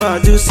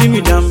Sama do see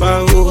me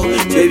damba oh.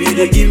 Baby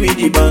they give me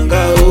the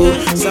banga oh.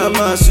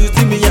 Sama suit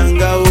me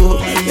yanga oh.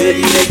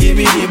 Baby they give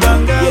me the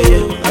banga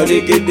oh. I dey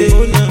get it.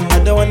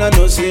 I don't wanna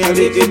know say I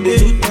dey get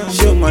it.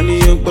 Show money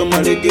you come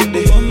I dey get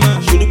it.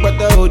 Should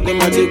pata oh them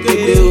I dey get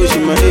it oh. She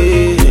my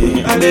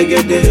I dey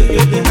get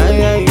it.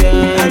 Ay ay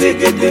ay I dey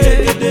get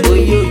it. Oh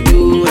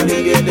you I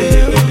dey get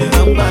it.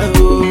 I'm my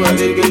oh I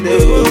dey get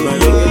it oh I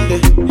dey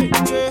get it.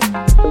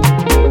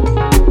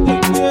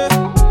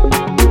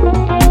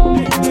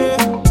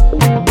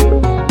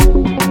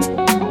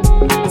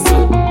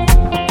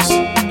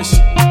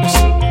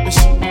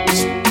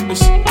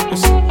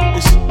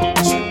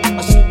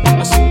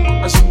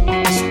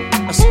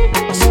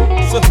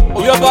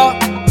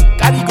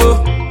 Carry go,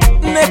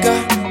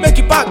 nigga, make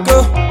it back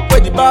go. Where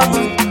the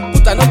barman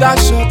put another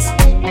shot.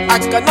 I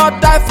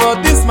cannot die for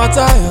this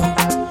matter, yo.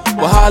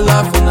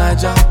 Wahala for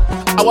Naija.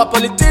 Our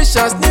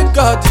politicians need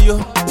God, yo,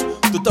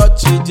 to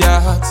touch it their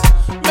hearts.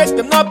 Make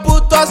them not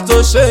put us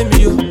to shame,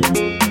 yo.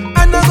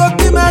 I no go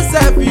kill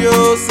myself,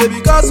 yo, say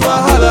because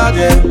wahala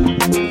there.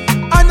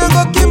 I no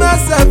go kill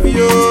myself,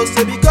 yo,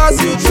 say because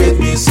you treat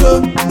me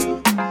so.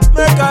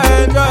 Make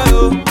I enjoy,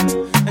 yo.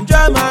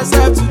 Enjoy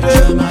myself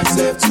today.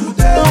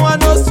 No one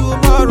knows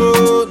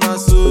tomorrow. Nah,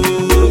 so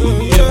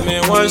give me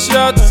one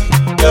shot.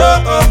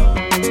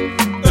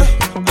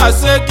 I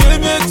say give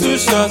me two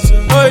shots.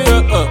 Oh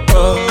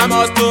yeah, I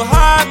must to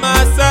hide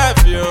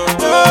myself, yo.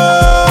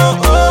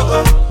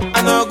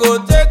 I no go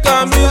take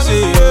a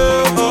music,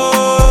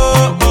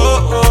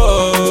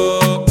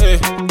 hey,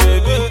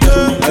 baby.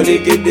 I dey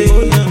get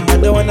it. I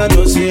don't wanna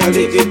know say I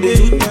dey get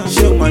it.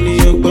 Show money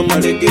you come I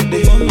dey get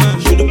it.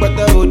 Should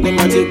pata oh them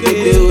I dey get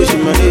it oh. She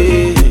my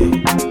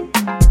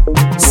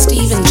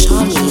Stephen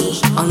Charlie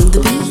on the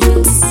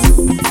beats.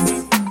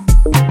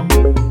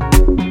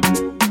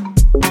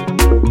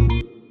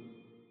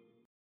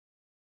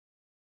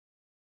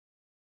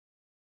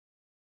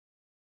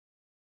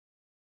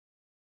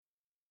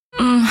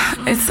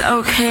 It's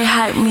okay,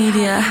 hype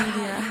media.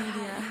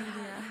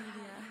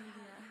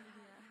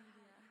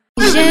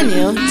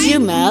 Genial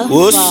Jumel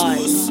Boys.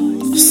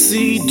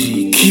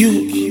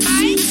 CDQ.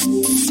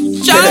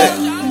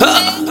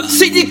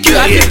 CDQ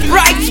at the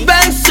right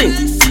Benson.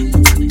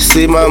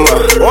 Say mama.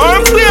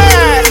 One play.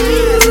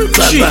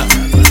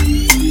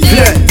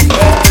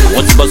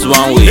 What's the bus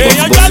one way?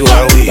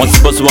 What's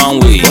the bus one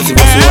way? What's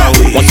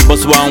the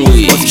bus one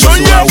way? What's the bus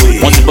one way?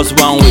 What's the bus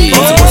one way?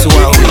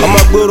 I'm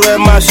a guru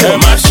and mash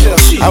up.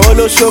 I want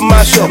to show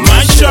mash up.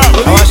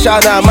 I want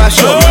Shana mash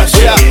up.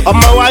 Yeah, I'm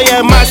a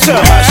wire mash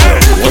up.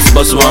 What's the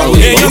bus one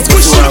way? What's the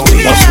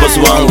bus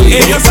one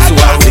way?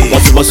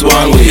 What's the bus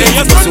one way?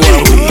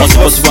 What's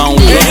the bus one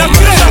way?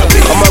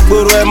 I'm a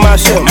guru and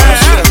mash up.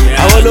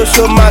 I want to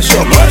show mash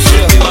up.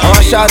 I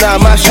want Shana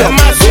mash up.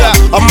 Yeah,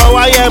 I'm a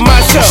wire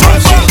mash up.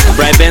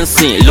 Brian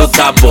Benson,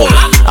 local boy.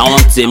 I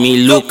want to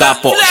me local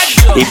posh.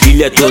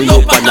 Ìbílẹ̀ tó ń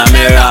lo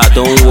Panamera,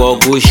 tó ń wọ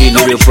Gucci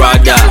lórí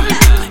Prada.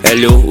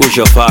 Hello, who's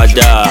your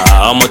father?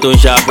 Ọmọ tó ń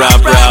ṣá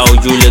brabra,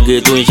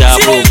 ojúlege tó ń ṣá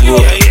gbogbo.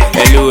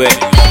 Hello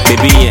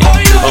bébí yẹn,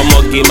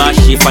 ọmọge má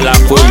ṣe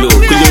falafolo.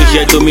 Kí ló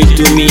ṣe tómi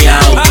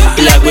àwọn?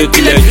 Kílẹ̀ gbé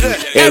kílẹ̀ jù,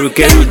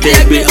 ẹrùkẹ́rù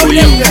tẹ́ gbé ó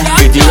léwu.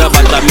 Ìdíra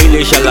bàtà mi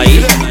lè ṣàlàyé.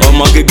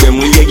 Ọmọge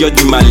gbẹ̀mú yẹjọ́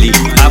di màlè.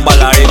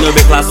 Agbára rẹ̀ ní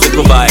ọbẹ̀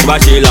classical vibe. Bá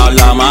ṣe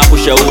làálàá máa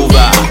push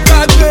over.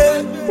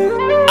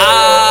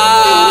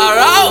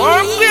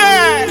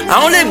 I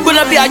only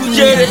gonna be a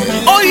jaded.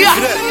 Oh yeah,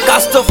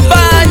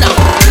 Castafana.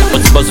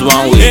 What's the bus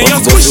one way?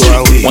 What's the bus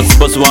one way? What's the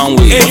bus one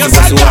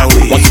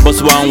way? What's the bus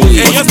one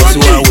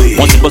way?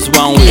 What's the bus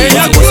one way?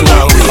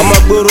 I'm a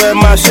guru and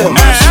mash up.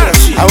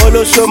 I want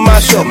to show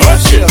mash up.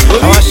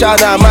 I want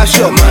Shana mash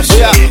up.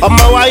 Yeah, I'm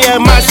a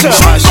wire mash up.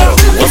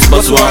 What's the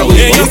bus one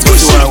way? What's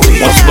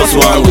the bus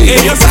one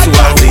way?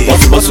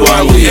 What's the bus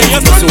one way?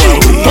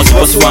 What's the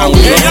bus one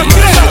way?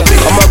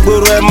 I'm a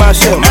guru and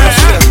mash up.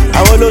 I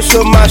want to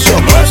show mash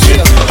up.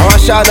 I want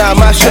Shana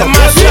mash up.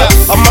 Yeah,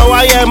 I'm a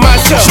wire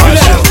mash up.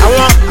 I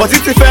want but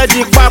it's fair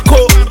di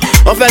pako.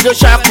 Wọ́n fẹ́ jó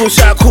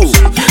ṣàkúṣàkú.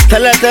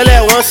 Tẹ́lẹ̀tẹ́lẹ̀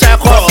wọ́n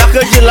ṣàkọ́.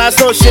 Sákéjì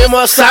lásán ṣe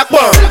mọ́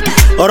sápọ̀n.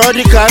 Ọ̀rọ̀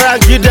di kàrá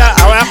gídá.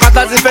 Àwọn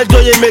akátá ti fẹ́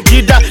jóye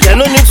mẹ́gídá. You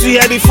no need to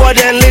hear before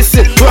then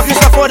listen. Wọ́n fi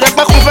sọ fún ọdẹ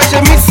pé kò fẹ́ ṣe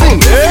mixing.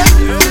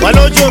 Wọ́n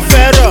lójú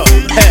fẹ́ rọ̀.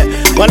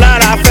 Wọ́n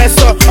lára fẹ́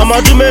sọ. Ọmọ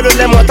ọdún mélòó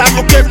lẹ́mọ̀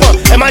tábù képọ̀.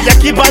 Ẹ má jẹ́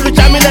kí bọ́ọ̀lù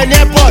jámílẹ̀ ní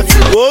airport.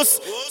 Wos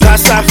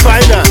Casa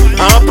Fina.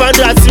 Àwọn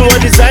panda àti wọn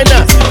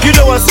designer. You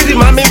don't want to see the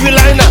mami be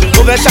liner.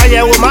 Mo fẹ́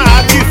ṣàyẹ̀wò máa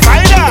happy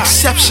final.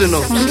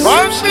 Exceptional.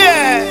 Wọ́n fi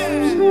ẹ̀.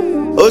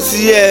 Ó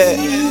sì yẹ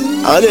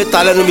àwọn lè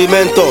ta lẹ́nu bíi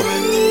mẹ́ńtọ̀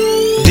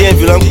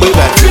DMV ló ń pè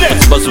báyìí.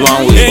 What's the bus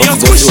one way?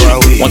 What's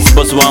the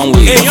bus one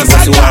way? What's the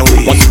bus one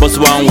way? What's the bus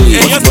one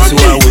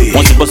way?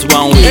 What's the bus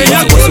one way?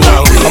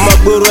 Ọmọ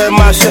gbòòrò ẹ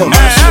máa ṣọ,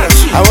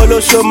 àwọn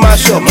olóṣó máa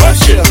ṣọ,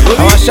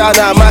 àwọn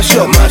aṣáná máa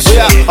ṣọ,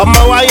 ọmọ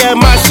wáyé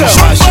máa ṣọ.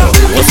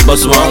 What's the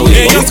bus one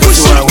way? What's the bus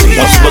one way?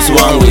 What's the bus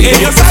one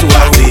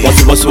way? What's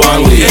the bus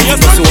one way?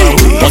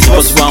 What's the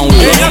bus one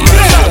way?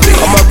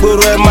 Ọmọ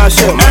gbòòrò ẹ máa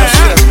ṣọ,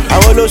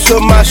 àwọn olóṣó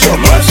máa ṣọ,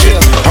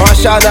 àwọn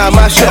aṣáná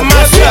máa ṣọ,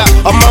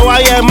 ọmọ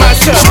wáyé máa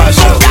ṣọ.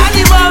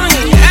 Daddy mommy,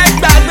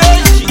 ẹgbà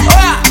méjì,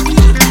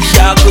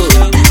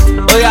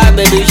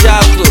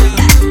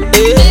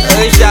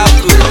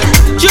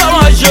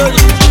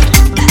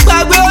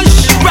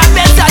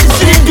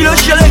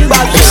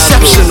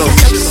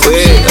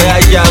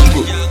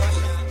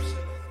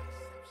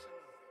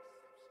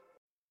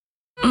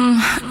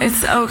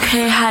 It's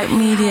okay, hype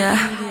media.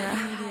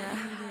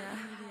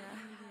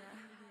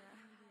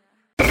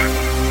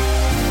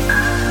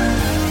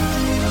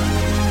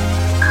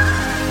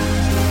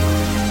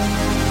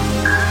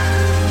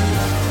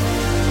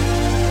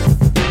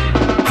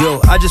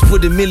 Yo, I just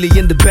put $1 million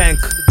in the bank,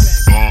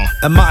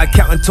 and my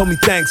accountant told me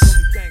thanks.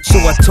 So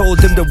I told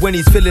him that when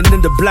he's filling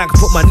in the blank,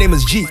 put my name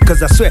as G,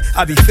 cause I swear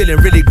I be feeling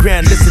really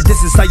grand. Listen,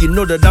 this is how you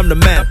know that I'm the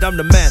man.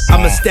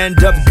 I'm a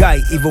stand-up guy,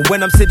 even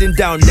when I'm sitting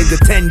down, nigga.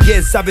 10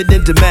 years I've been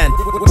in demand.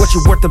 What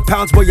you worth in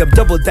pounds, boy, I'm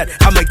double that.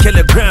 I'm a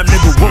kilogram,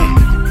 nigga,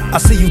 whoa. I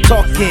see you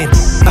talking,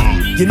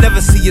 you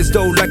never see us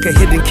though like a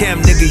hidden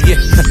cam, nigga, yeah.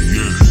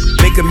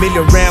 Make $1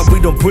 million rand,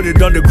 we don't put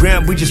it on the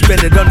gram, we just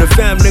spend it on the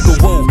fam, nigga,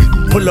 whoa.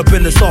 Pull up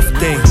in the soft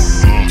thing,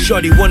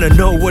 shorty wanna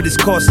know what it's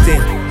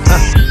costing,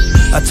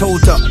 I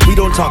told her, we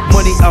don't talk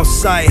money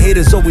outside,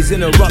 haters always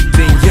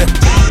interrupting, yeah.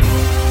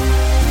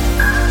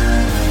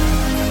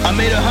 I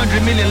made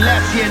 100 million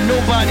last year,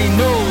 nobody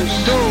knows.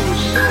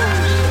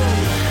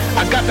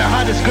 I got the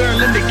hottest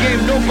girl in the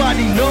game,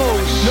 nobody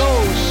knows.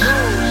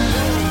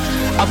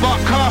 I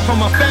bought cars for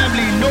my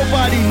family,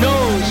 nobody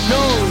knows.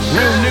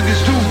 Real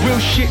niggas do real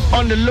shit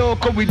on the low,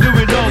 cause we do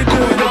it on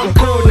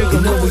cool, nigga.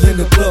 You know we in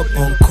the club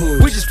on cool.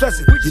 We just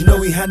flexing. You know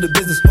we handle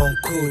business on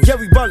cool. Yeah,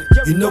 we ballin'.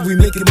 You know we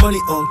making money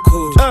on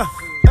cool.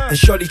 And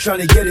shorty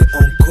tryna get it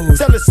on cool.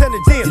 Tell her send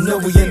it in. You know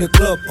we in the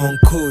club on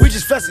cool. We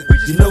just flexing.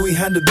 You know we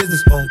handle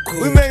business on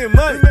cool. We making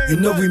money. You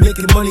know we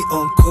making money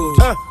on cool.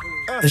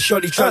 And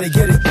shorty tryna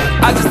get it.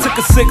 I just took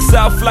a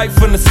 6-hour flight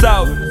from the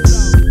south.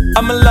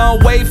 I'm a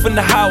long way from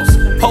the house.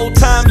 Whole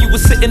time you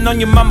was sitting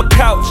on your mama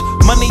couch.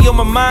 Money on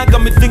my mind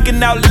got me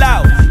thinking out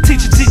loud.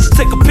 Teacher,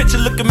 take a picture,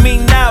 look at me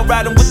now.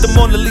 Riding with the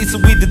Mona Lisa,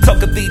 we the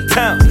talk of the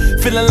town.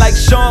 Feeling like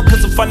Sean,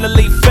 cause I'm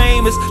finally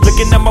famous.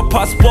 Looking at my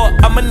passport,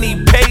 I'ma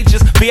need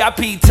pages.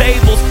 VIP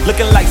tables,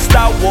 looking like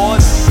Star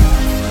Wars.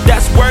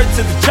 That's word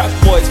to the chalk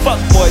boys, fuck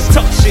boys.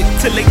 Talk shit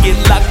till they get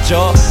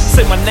lockjaw.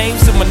 Say my name,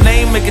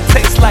 make it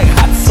taste like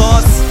hot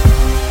sauce.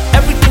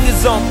 Everything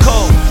is on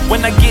code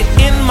when I get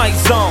in my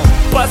zone.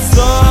 Bust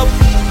up,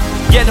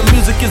 yeah, the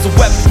music is a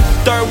weapon.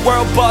 Third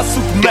world boss,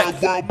 Superman.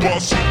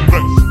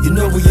 You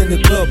know we in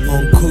the club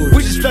on cool.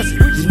 We just flexing.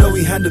 You know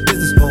we handle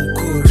business on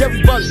cool. Yeah,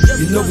 we ballin'.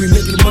 You know we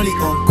making money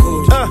on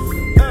cool.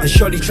 And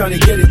shorty tryna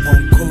get it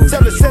on cool.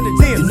 Tell her send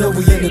it in. You know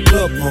we in the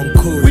club on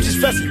cool. We just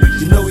flexing.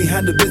 You know we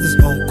handle business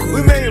on cool.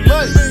 We making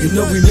money. You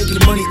know we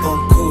making money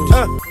on cool.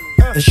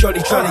 And shorty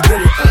tryna get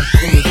it on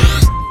cool.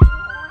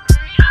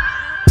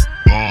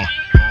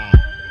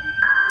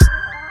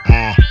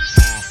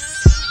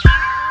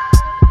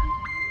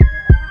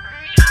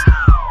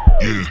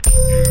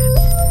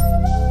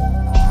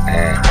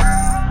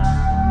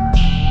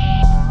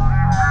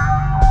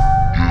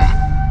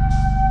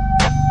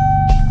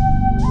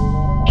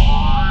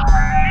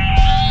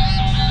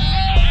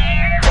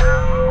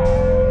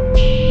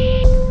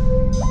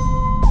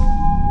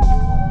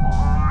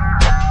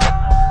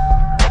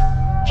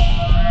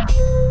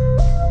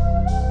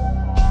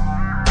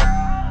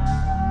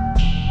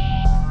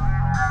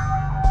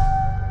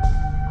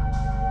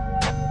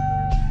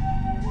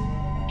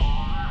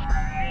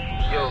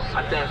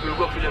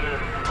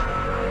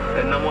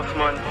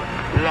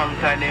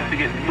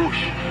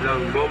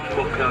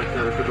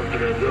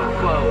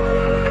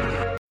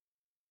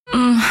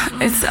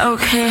 It's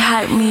okay,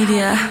 hype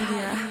media.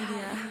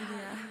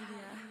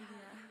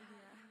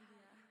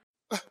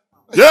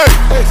 Yeah.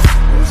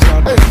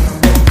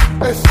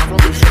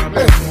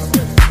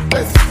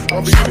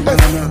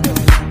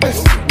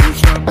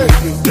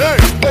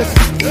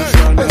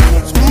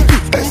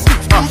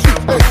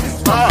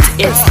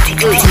 It's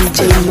DJ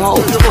Mo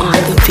on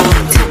the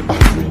beat.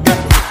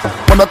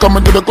 When I come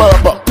into the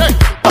club,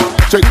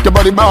 shake your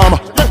body, mama.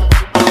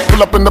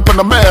 Pull up in the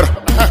Panamera,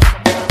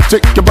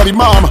 shake your body,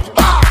 mama.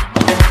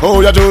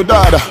 Oh, yeah, Joe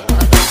Dada.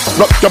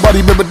 Rock your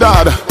body, baby,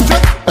 Dada.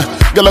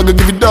 Girl, I can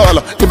give you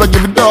dollar. If I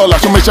give you dollar,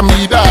 show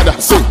me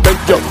Dada. Say, bend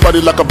your body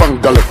like a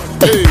bungalow.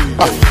 Hey,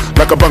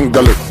 like a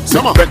bungalow.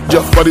 Say, bend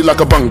your body like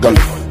a bungalow.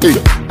 Hey,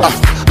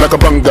 like a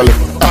bungalow.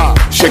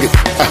 Shake it,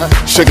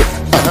 shake it,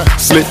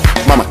 slip,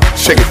 mama,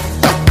 shake it,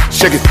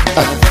 shake it,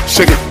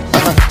 shake it,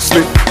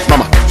 slip,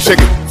 mama, shake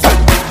it.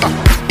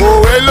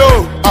 Oh,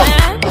 hello,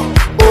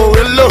 oh,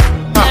 hello.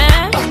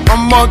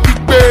 I'm on the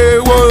bay,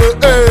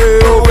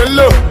 oh,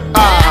 hello.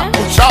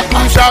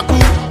 Shaku,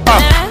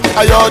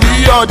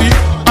 yodi,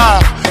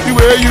 the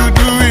way you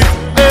do it,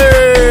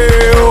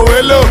 hey, oh,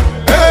 hello,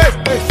 hey,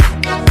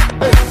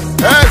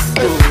 yes,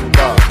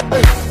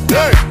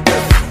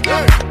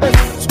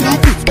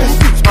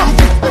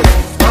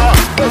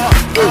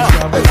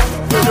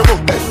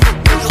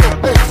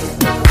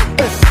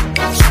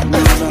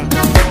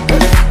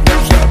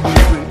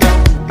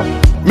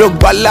 Mi ò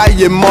gbà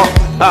láyé mọ́,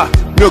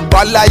 mi ò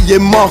gbà láyé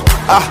mọ́,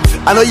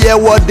 I no hear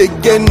what they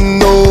get,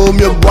 no.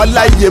 Mi ò gbọ́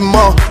láyé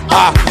mọ́,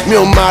 mi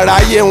ò mà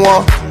ráyé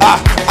wọn,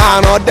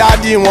 àràn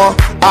dádì wọn,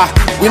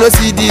 we no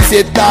see these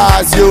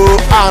haters yo,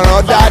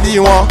 àràn dádì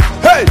wọn.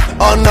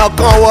 Ọ̀nà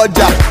kan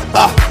wọjà,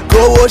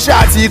 kówó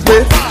ṣáàtì pé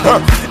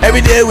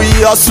everyday we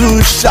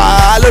hustle ṣá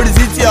lórí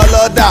títí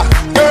ọlọ́dà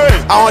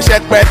àwọn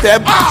ṣẹpẹtẹ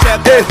bù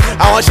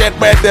àwọn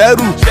ṣẹpẹtẹ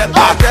rù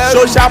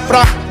ṣóṣà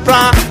pra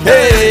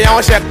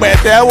àwọn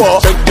ṣẹpẹtẹ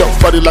wọ̀. Shake your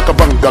body like a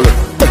bungalow,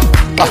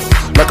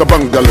 like a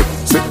bungalow.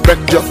 Sit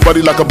back your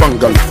body like a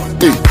bungalow,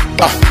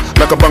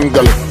 like a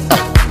bungalow.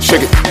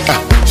 Shake it,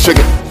 shake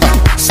it,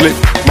 slip,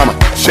 mama,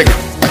 shake it,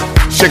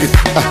 shake it,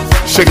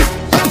 shake it,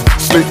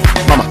 slip,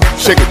 mama,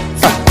 shake it.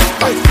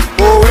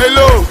 Oh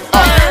hello,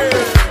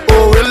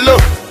 oh hello,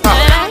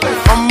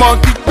 I'm on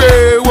kick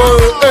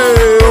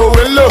oh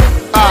hello,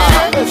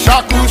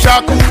 shaku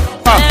shaku,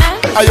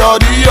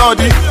 ayodi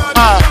yodi,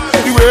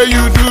 the way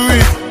you do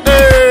it,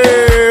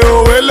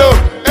 oh hello,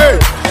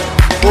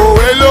 oh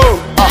hello,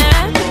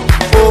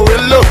 oh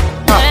hello,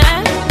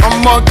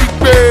 I'm on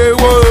kick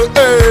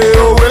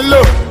oh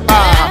hello,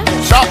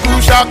 shaku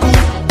shaku,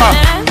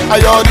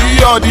 ayodi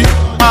yodi,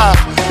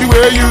 the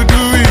way you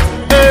do it,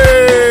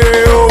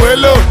 oh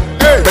hello.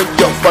 Bend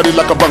your body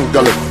like a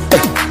bungalow,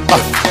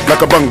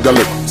 like a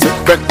bungalow. Sit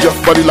bend your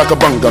body like a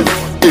bungalow,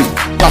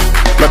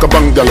 like a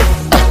bungalow.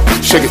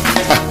 Shake it,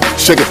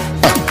 shake it,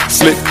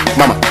 slip,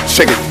 mama,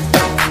 shake it,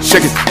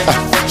 shake it,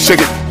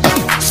 shake it,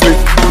 slip,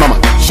 mama,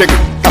 shake it.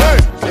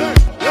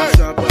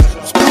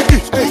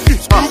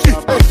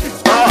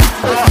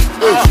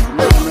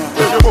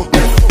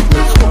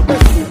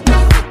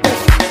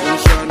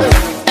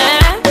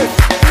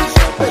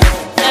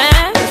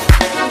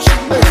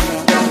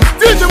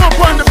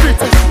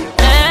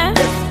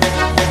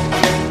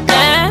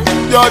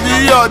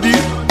 Yodi,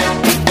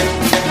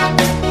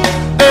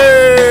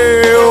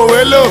 hey, oh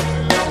hello.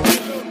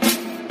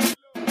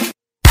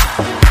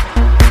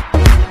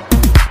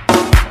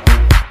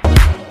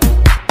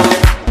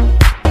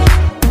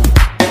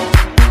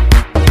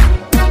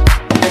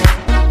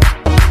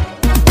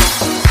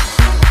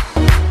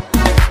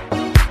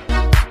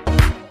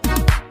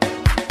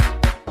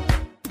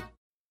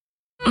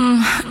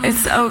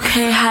 It's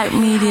okay, hype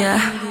media.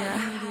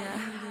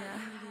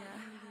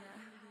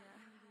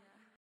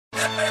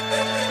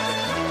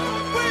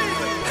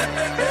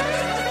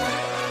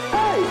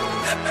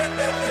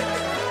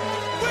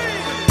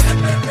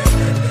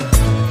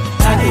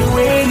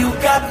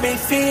 Me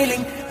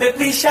feeling, make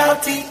me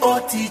shouty, oh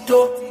Tito,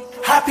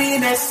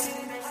 happiness,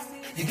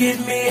 you give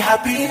me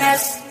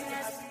happiness.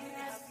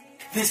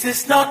 This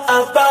is not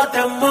about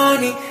the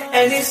money,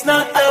 and it's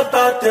not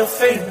about the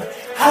fame.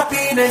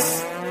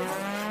 Happiness,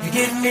 you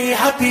give me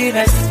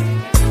happiness.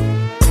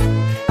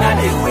 Now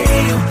the way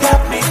you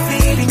got me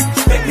feeling,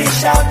 make me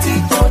shouty,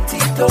 oh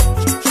Tito,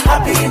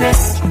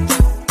 happiness,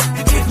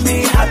 you give me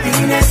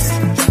happiness.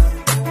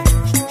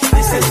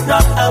 This is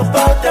not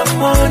about the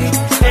money,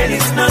 and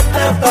it's not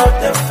about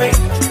the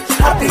fame.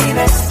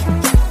 Happiness,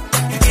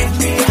 you give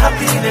me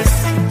happiness.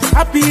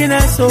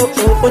 Happiness, oh,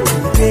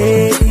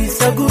 today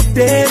is a good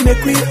day.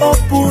 Make we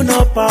open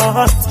up our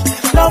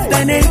hearts. Love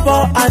thy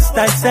neighbor as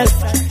thyself.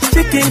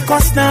 Chicken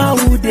cost now,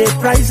 who they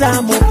price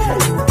am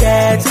up.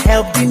 Get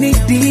help the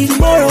needy.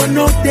 Tomorrow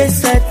no they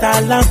set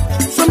alarm.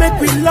 So make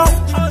we love,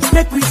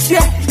 make we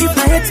share. If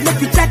I hate, make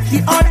we check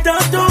the other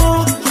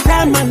door.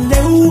 Time and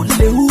lehu,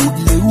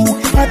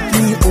 help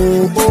me,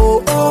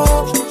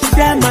 oh.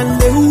 Time and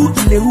lehu,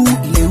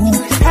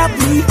 help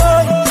me, oh.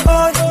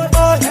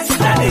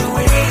 Now the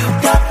way you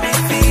got me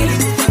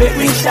feeling, make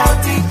me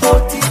shouty, oh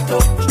Tito,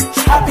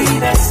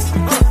 happiness,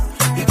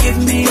 you give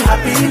me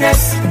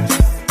happiness.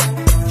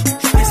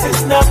 This is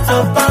not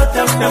about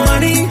the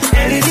money,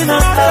 and it's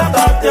not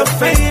about the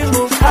fame.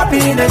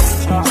 Happiness,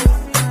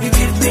 you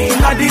give me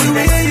happiness. The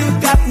way you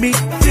got me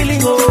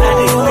feeling, oh. Now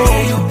the way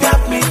you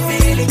got me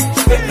feeling,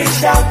 make me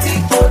shouty,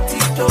 oh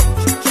Tito,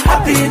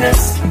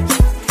 happiness,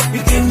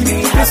 you give me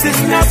happiness. This is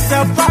not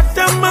about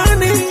the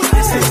money,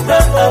 this is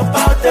not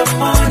about the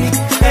money,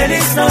 and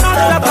it's not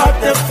about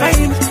the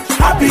fame.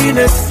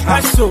 Happiness,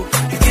 I so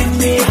you give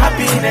me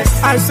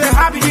happiness. I say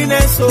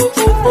happiness, oh.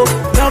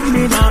 Love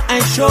me now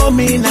and show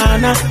me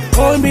now.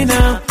 Hold me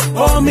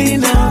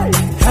now,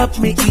 help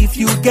me if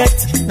you get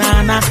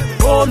nana.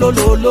 Oh lo,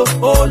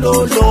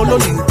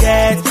 you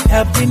get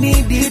help me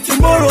needy.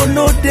 Tomorrow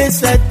no they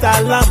set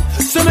alarm.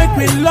 So make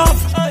me love,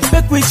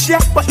 make we share.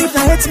 But if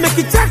I hate, make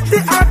it check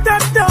the other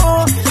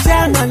door.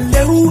 Chairman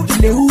lehu,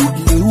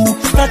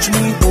 touch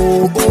me,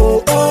 oh.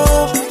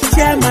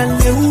 Chairman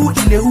lehu,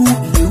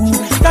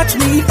 touch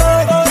me,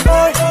 oh.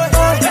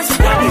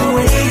 The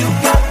way you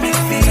got me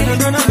feeling,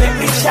 make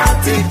me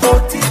shout it, oh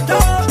Tito,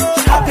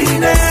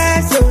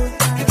 happiness,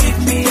 you give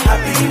me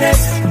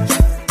happiness.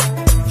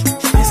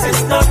 This is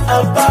not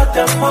about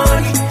the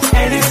money,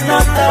 and it's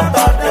not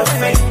about the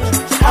fame.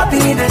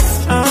 Happiness,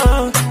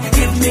 you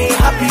give me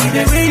happiness.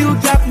 The way you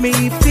got me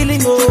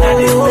feeling, oh. And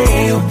the way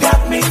you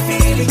got me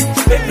feeling,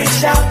 make me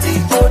shout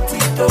it, oh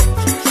Tito,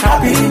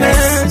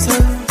 happiness.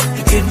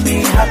 Give me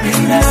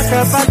happiness.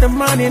 Not about the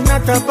money,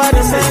 not about the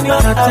money,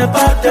 not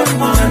about the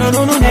money,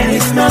 no, and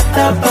it's not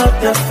about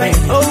the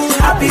fame. Oh,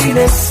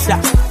 happiness,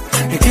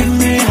 you give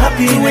me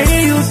happiness. The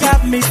way you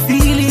got me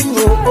feeling,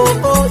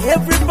 oh,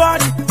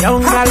 everybody,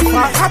 young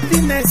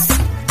happiness,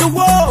 the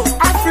world,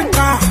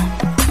 Africa,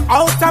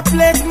 out of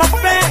place, my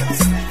friends.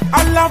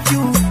 I love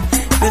you.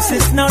 This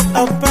is not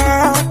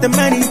about the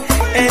money,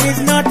 and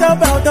it's not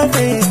about the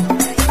fame.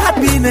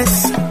 Happiness,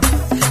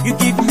 you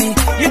give me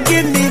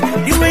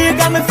the way you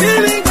got me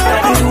feeling.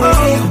 The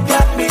way you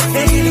got me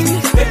feeling,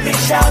 make me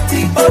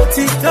shouty, oh,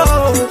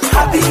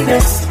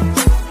 happiness.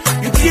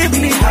 You give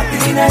me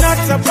happiness.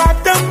 Not about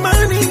the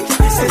money.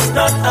 This is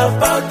not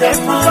about the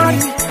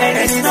money, and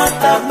it's not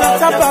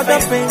about the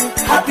fame.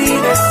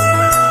 Happiness.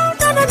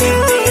 Give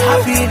me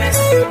happiness.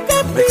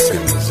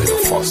 Mixing Zero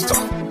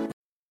Foster.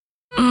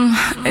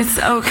 It's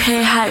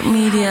okay, hype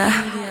media.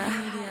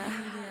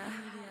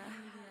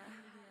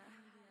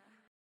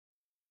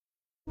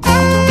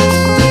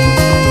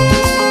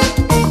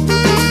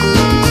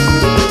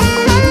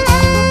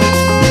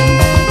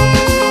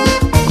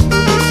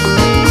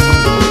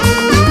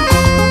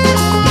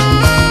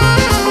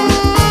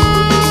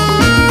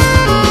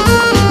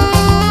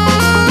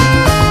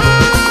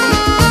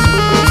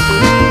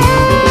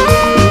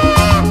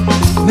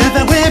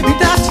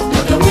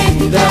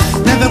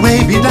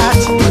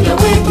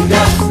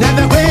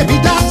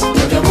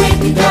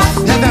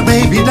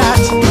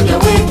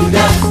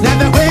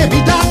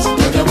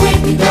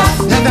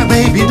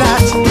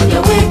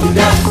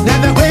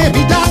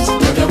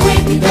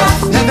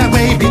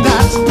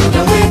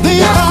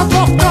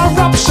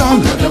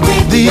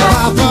 The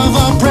path of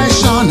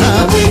oppression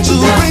to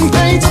bring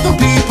pain to the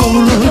people,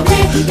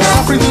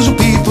 suffering to the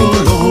people.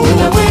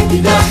 Never way be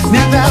that,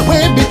 never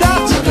way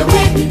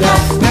be that,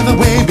 never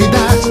way be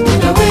that,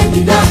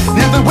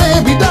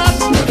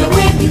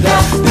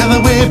 never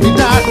way be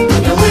that.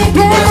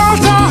 No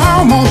matter how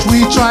much we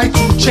try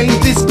to change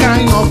this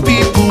kind of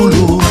people,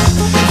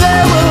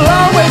 there will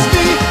always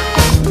be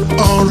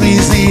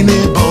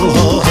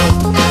unreasonable.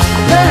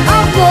 They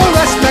have no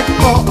respect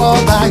for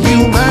other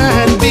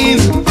human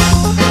beings.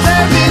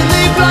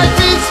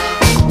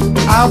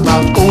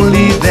 About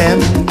only them.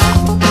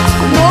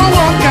 No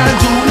one can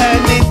do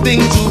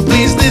anything to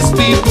please these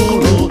people.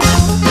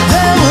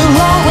 There will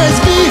always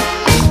be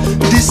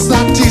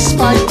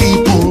dissatisfied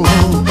people.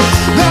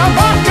 Their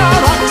bad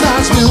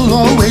characters will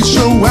always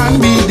show and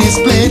be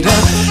displayed.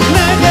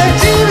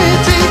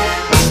 Negativity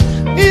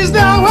is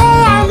the way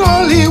and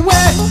only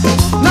way.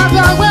 Not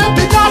the way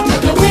be that.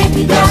 Not the way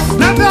be that.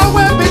 Not the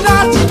way be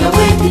that. Not the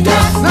way be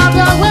that.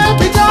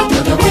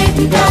 Not the way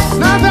be that.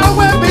 Nada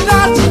will be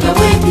done.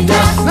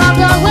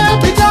 Nada will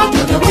be done.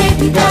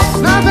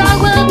 Nada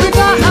will be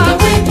done. Nada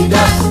will be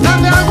done.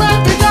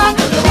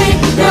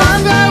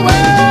 Nada way.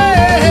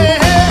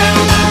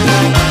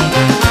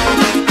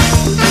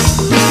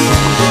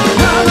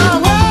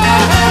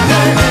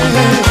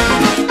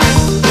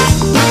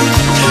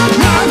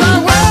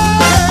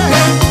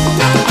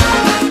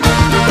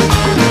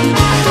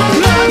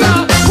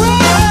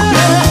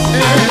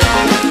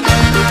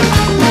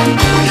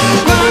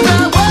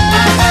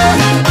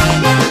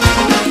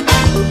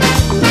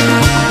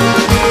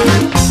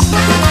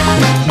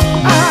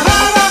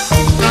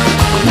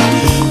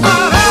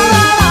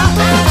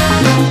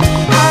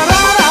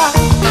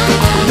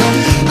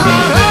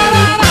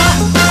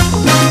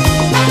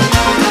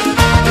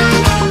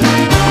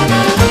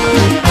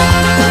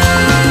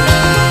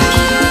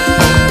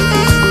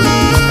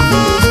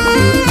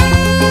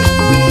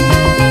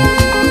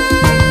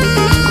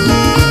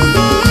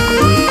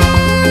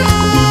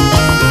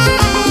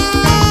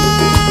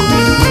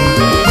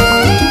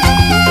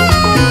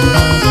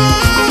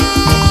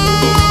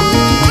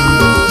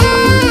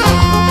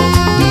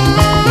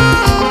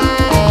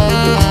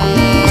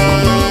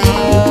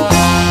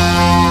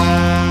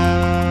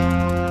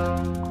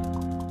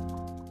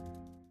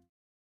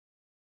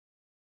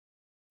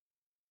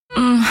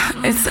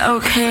 It's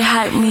okay,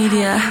 hype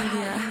media.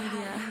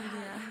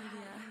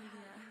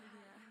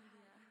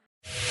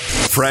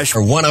 Fresh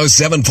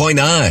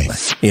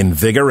 107.9.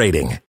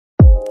 Invigorating.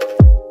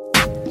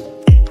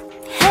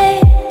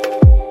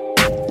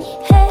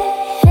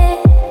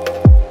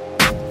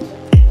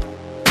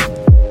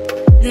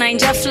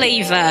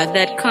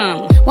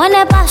 NinjaFlavor.com.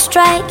 Whenever I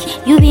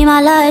strike, you be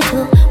my light.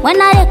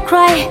 When I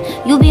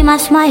cry, you be my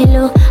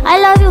smile. I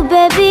love you,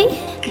 baby.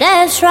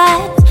 That's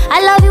right. I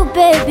love you,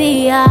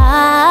 baby.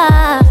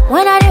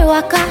 When I dey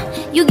waka,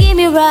 you give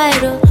me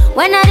ride.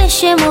 When I dey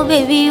shame, oh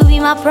baby, you be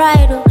my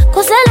pride.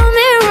 Cause I love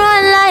me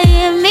run like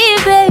me,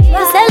 baby.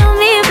 Cause I love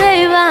me,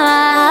 baby.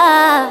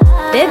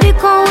 Baby,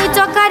 come we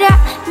talk about.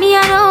 Me,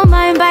 I don't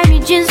mind buy me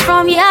jeans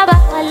from Yaba.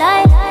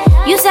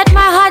 You set my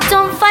heart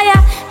on fire.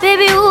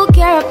 Baby, who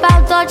care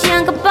about Dolce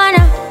 &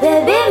 Gabbana?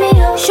 Baby, me,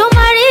 show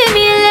me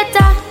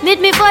later. Meet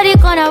me for the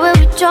corner where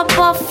we chop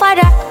off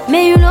father.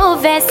 May you know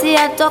Vessi,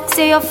 I talk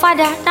to your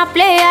father. Now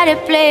play how they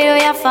play, oh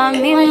yeah, for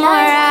me more.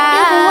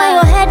 Even when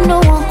your head no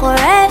one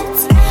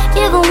correct,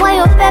 even when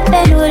your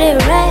pepe no they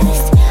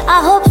rest, I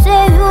hope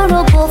say you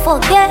no go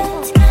forget.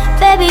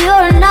 Baby,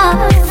 you're enough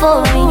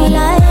for me.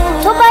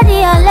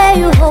 Nobody I'll let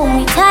you hold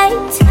me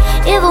tight.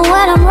 Even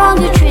when I'm wrong,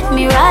 you treat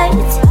me right.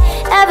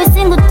 Every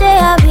single day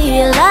I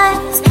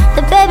realize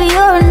that baby,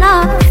 you're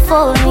enough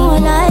for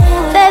me.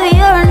 Baby,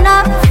 you're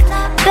enough.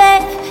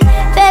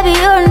 Baby,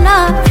 you're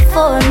enough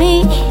for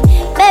me.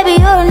 Baby,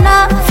 you're enough.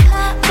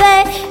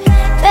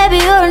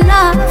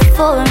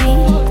 for me.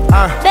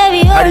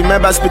 Baby, I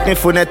remember speaking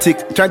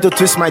phonetic, trying to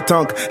twist my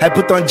tongue. I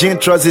put on jean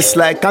trousers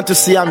like, can't you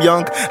see I'm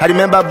young? I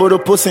remember Bodo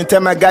posting,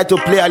 tell my guy to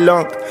play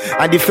along.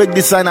 And the fake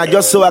designer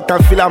just so I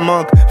can feel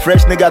among.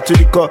 Fresh nigga to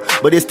the core,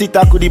 but they still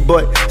tackle the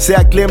boy. Say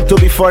I claim to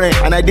be foreign,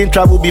 and I didn't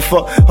travel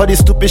before. All the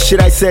stupid shit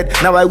I said,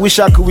 now I wish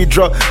I could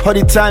withdraw. All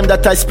the time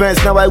that I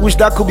spent, now I wish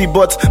that could be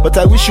bought. But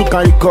I wish you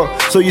can recall.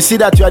 So you see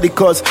that you are the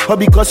cause. Or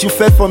because you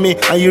fell for me,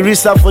 and you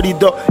reached out for the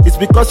door. It's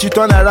because you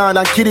turn around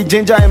and kill the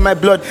ginger in my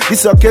blood.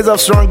 This is a case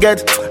of strong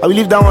head. I will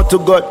leave that one to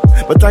God.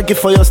 But thank you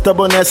for your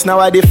stubbornness. Now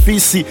I dey feel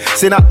see.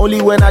 Say not only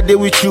when I dey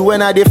with you,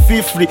 when I dey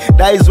feel free.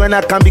 That is when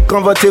I can be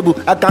comfortable.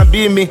 I can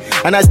be me.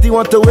 And I still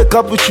want to wake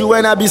up with you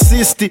when I be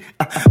 60.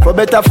 For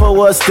better, for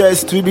worse,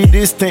 test we be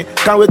this thing.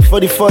 Can't wait for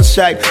the first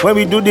shine when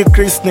we do the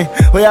christening.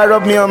 When you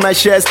rub me on my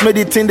chest, make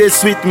the thing they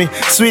sweet me,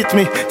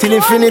 till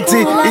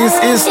infinity is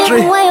history.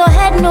 Even when your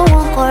head no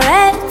one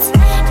correct,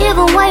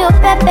 even when your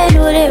pepe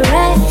no they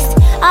rest.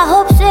 I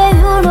hope say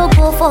you no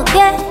go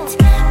forget,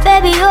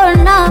 baby you're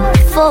not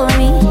for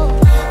me.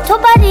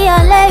 Nobody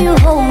I let you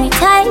hold me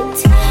tight.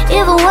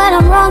 Even when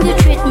I'm wrong you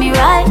treat me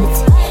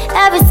right.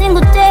 Every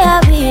single day I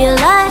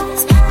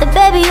realize that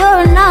baby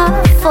you're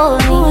not for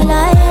me.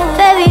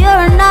 Baby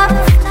you're not,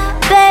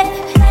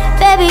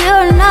 baby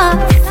you're not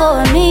for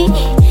me.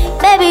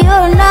 Baby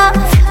you're not,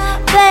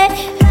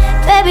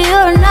 baby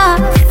you're not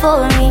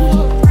for me.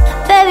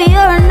 Baby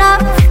you're not,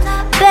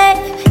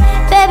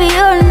 baby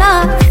you're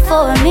not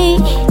for me.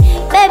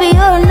 Baby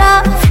you're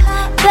not,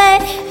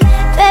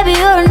 baby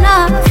you're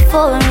not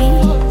for me.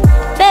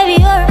 Baby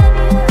you're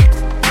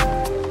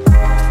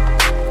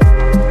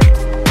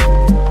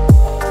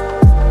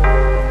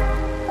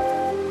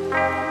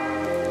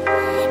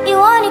you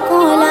want it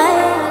cool like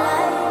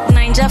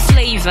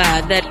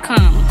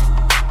NinjaFlavor.com.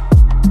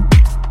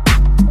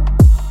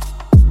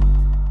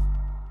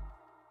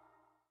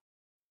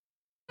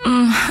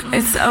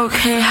 It's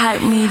okay,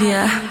 hype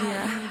media.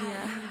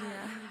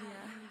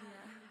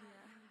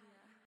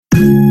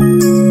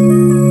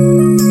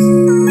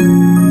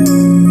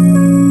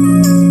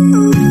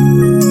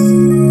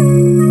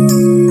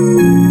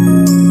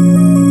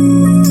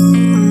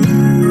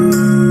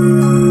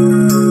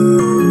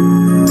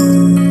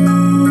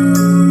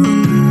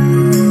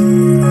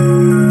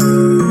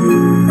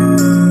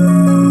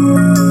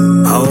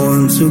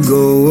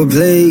 A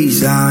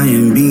place I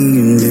ain't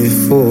been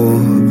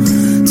before,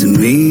 to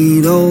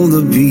meet all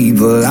the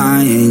people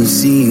I ain't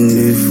seen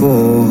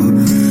before.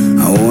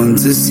 I want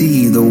to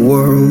see the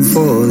world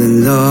fall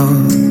in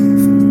love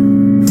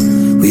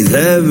with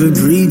every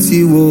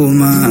pretty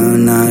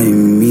woman I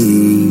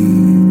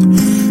meet.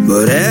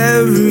 But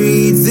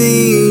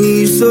everything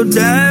is so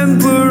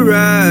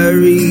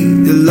temporary.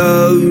 They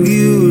love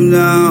you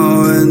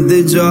now and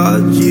they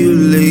judge you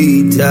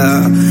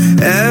later.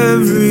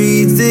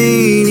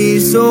 Everything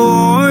is so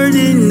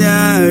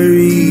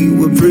ordinary.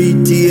 We're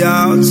pretty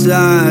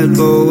outside,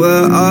 but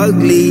we're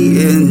ugly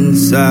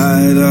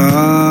inside.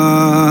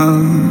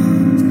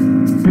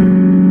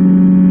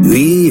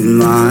 Me and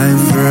my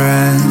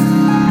friends,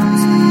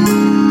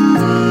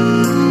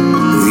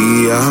 we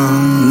are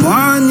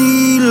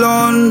money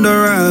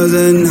launderers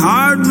and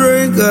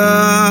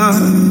heartbreakers.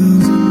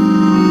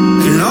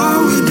 And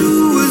all we do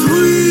is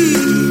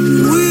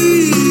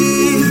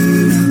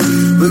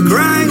we're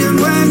grinding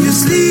when you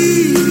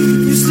sleep,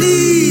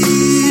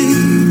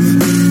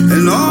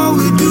 and all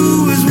we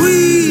do is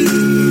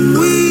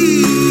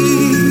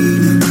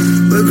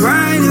we're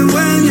grinding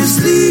when you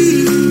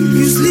sleep,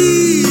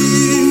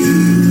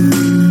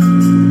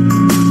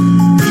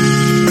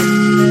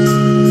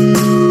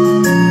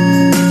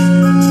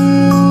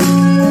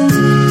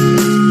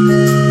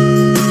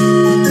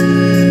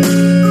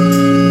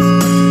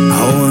 I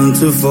want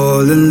to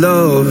fall in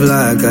love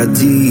like I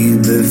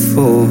did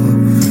before,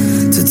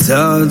 to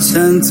touch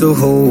and to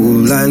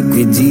hold like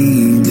we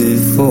did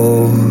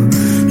before.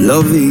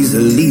 Love is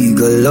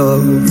illegal,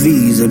 love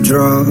is a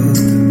drug,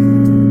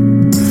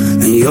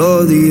 and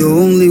you're the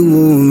only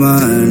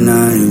woman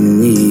I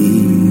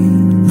need.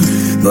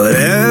 But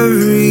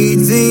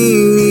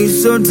everything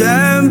is so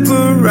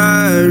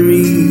temporary.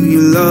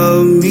 You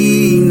love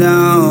me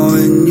now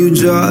and you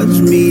judge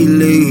me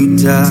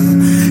later.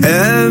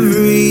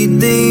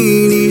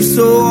 Everything is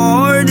so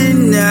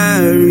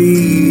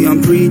ordinary.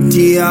 I'm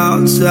pretty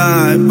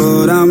outside,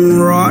 but I'm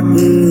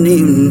rotten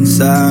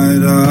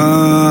inside.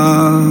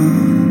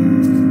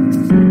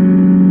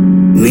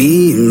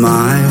 Me and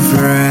my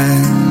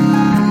friends,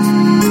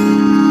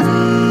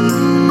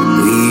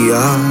 we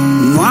are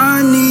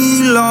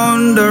money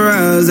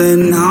launderers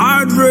and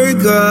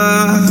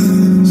heartbreakers.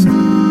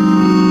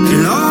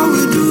 And all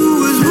we do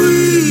is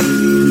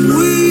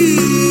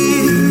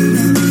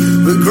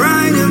we're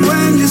grinding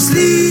when you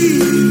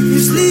sleep,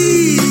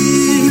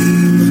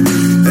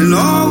 and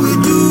all we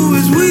do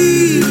is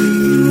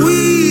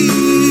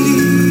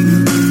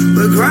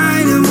we're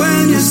grinding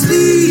when you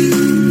sleep,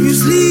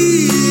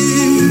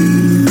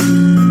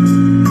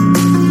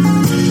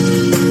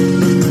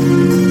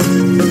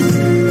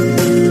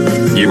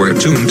 You are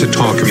tuned to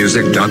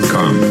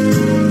talkmusic.com.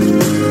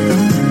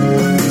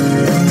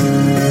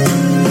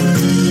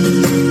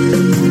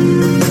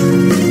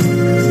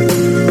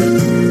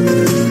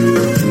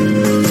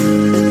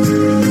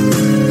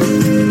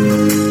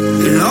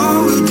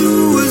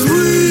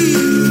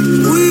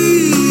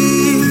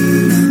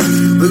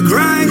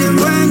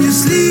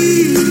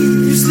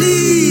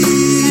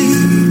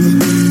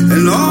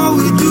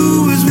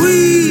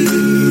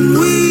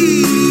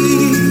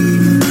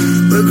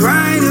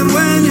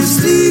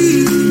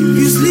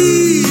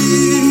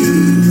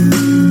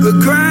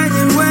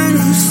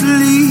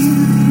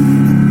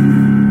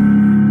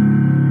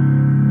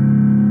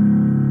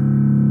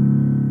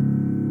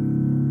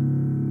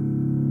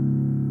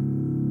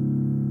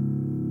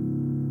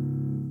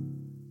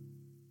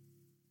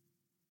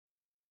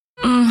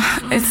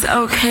 It's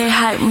okay,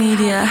 hype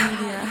media.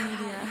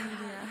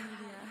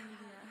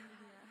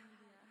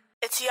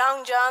 It's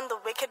Young John, the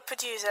wicked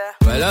producer.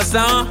 Well, a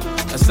sound. Hey,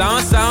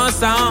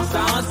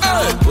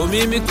 oh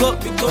me ko.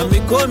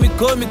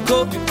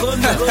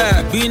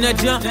 Be na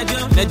jan.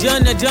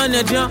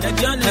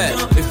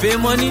 If it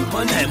money.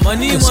 Bad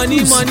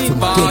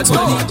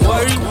don't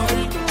worry.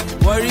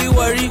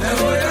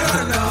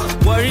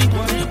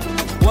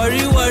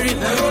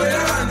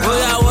 Oh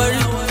yeah, worry.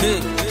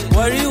 Hey,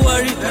 worry.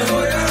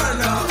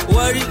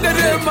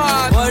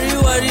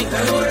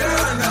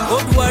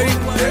 Old worry.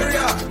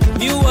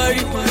 New worry.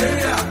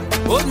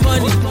 Old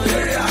money.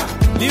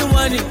 New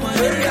money.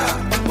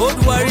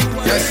 Old worry.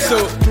 Yes, so.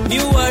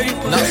 New worry.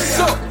 Not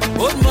so.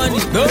 Old money.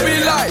 No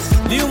be lies.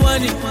 New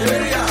money.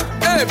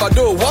 Hey,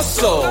 Bado,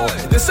 what's up?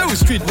 They say we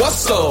street,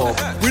 what's up?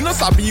 We not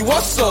sabi,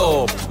 what's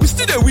up? We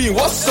still the win,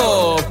 what's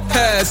up?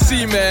 Hey,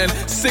 see, man,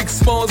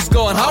 6 months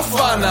gone, how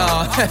far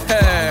now?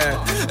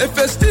 If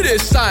I still they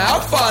shine, how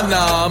far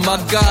now, my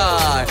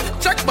guy?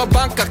 Check my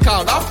bank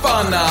account, how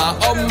far now?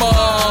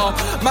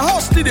 My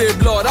house still they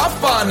blood, how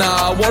far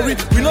now? Worry,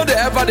 we know they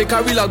ever they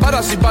carry like bad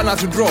as the banner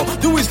to draw.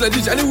 Do it like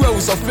this anywhere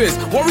with surface.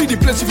 Worry the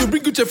place, if you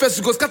bring good your face,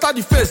 you go scatter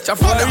the face.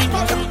 Worry.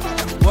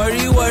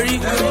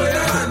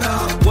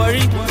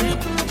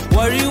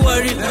 Oh yeah,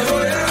 worry.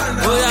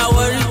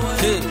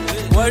 Hey,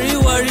 worry.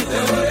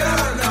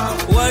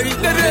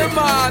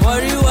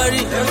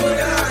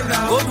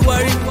 Old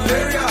worry.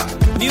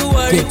 New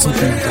worry.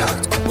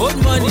 Old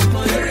money.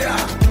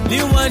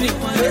 New money.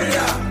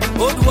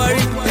 Old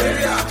worry.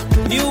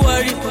 New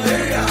worry.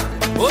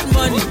 Old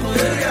money.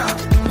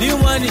 New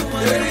money.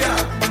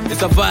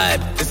 It's a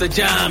vibe, it's a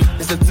jam,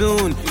 it's a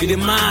tune, it's a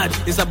mad,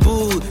 it's a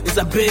boo, it's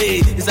a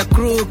bay, it's a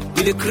crew,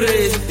 it's a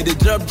craze, it's a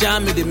drop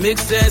jam, it's a make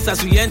sense.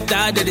 As we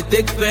enter, they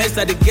take first,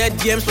 I get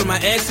DMs from my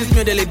exes,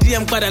 me they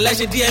DM quite a like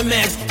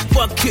DMX.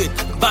 Fuck it,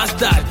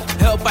 bastard,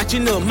 help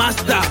Pacino,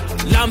 master,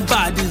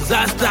 Lamba,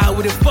 disaster,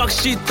 with the fuck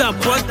shit up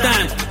one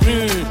time.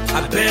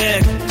 I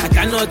beg, I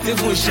cannot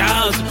even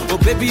shout. Oh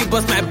baby,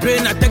 bust my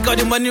brain, I take all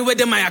the money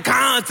within my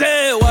account.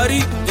 Hey,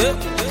 worry.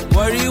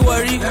 Worry.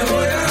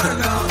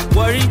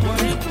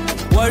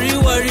 Oh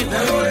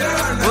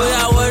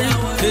yeah, worry.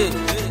 Hey,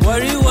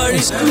 worry.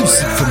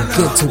 Exclusive from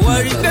Ghetto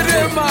Worry.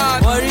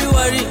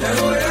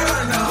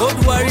 Old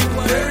worry.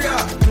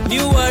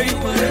 New worry.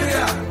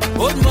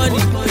 Old money.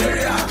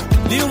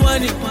 New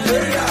money.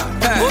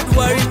 Old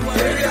worry.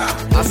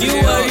 New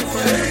worry.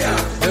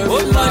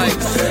 Old money.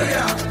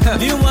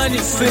 New money.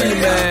 See,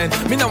 man,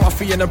 me now I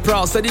feel in a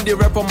proud. Steady they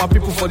rap on my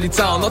people for the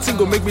town. Nothing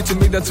go make me to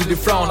make them to the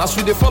frown. As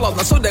we they fall out,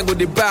 now so then go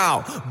they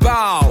bow.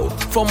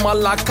 From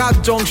Malacca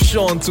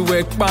Junction to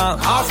Ekpan.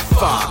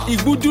 Alpha,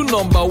 Igudu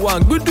number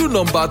 1, Gudu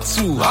number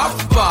 2.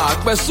 Alpha,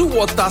 Besu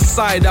water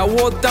side, I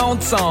walk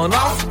downtown.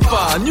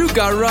 Alpha, New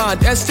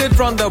Garand, Estate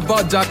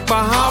roundabout,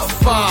 Jackpa.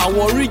 Alpha,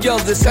 Worry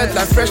girls they set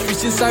like fresh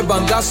fish inside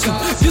banga soup.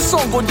 This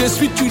song go they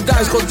sweet you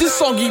guys, cause this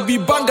song it be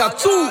banger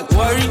too.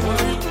 Worry.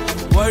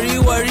 Oh yeah,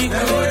 worry.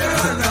 Hey,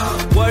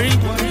 worry.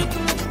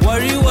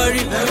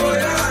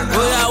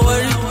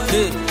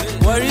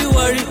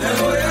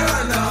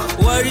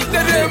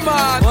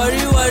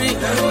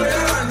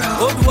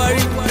 Old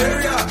worry.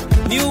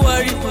 New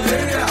worry.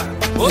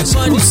 Old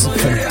money.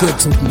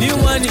 New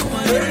money.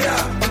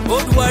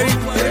 Old worry.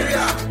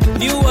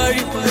 New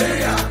worry.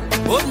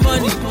 Old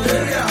money.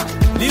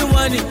 New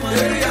money.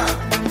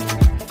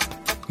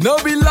 No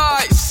be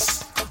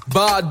lies,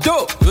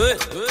 Bado.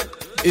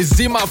 It's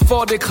in my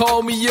fault they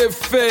call me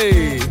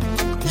Yefe.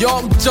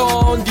 Young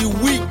John, the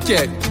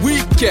wicked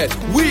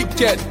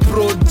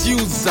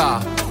producer.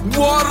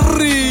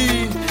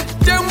 Worry,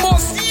 they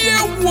must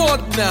hear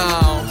word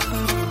now.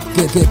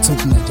 Get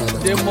talking like that.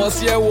 They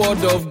must hear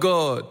word of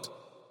God.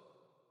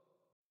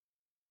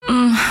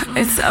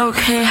 It's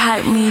okay,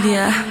 hype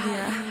media.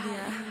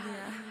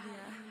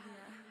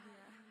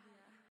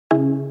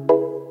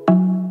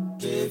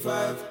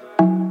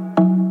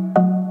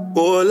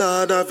 Oh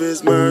Lord of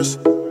His mercy.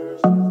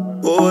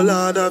 Oh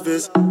Lord of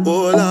His.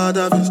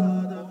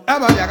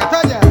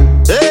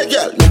 Hey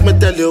girl, make me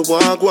tell you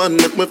walk one.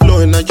 Make me flow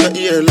in your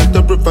ear like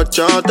the river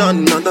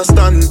Jordan.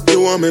 Understand,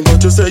 you want me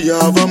but you say you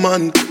have a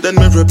man. Then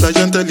me reply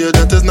and tell you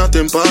that is not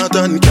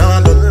important.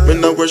 Can't let me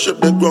not worship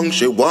the ground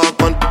she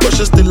walk on. But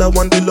she still I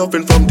want the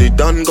loving from the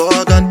Don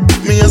Gorgon.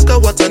 Me ask her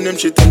what her name,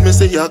 she tell me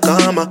say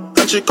Yakama.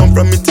 And she come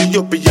from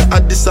Ethiopia,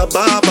 Addis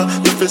Ababa.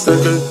 If you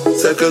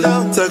circle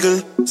down for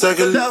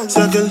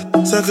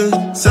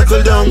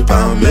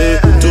me.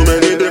 Too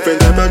many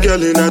different type of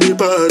girl in the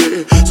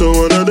party. So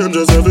one of them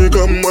just have to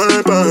come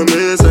wipe on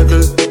me.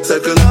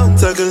 Circle down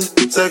for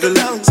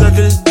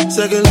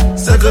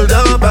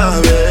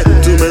me.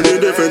 Too many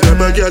different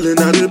type of girl in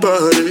the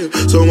party.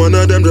 So one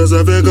of them just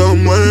have to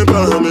come wipe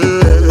on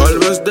me.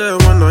 Always there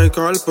when I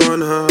call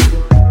upon her.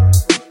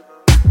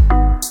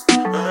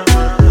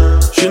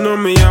 She know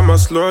me, I'm a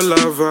slow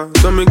lover.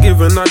 So me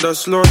give another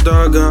slow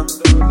dagger.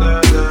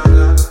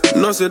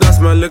 No say that's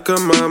my liquor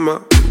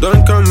mama.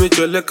 Don't come with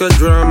your liquor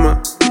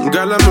drama.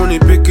 Girl, I'm only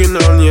picking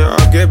on ya.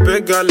 I get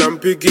big, girl, I'm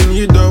picking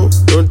you though.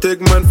 Don't take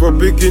man for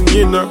picking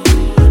you now.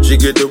 She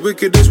get the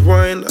wickedest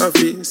wine, I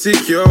feel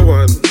secure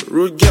one.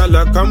 Rude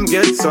gala, come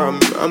get some.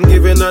 I'm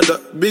giving her the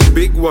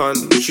big one.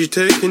 She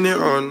taking it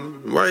on.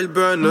 Wild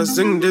burner,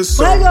 sing this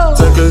song.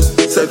 Circle,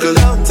 circle,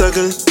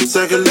 circle,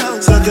 circle,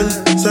 circle,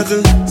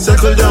 circle,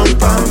 circle down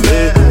for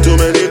me. Too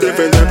many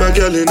different type of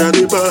girl in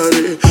the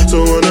party,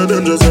 so one of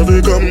them just have to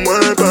come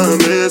wine for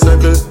me.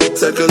 Circle,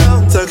 circle,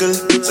 circle,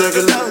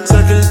 circle,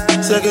 circle,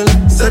 circle,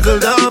 circle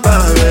down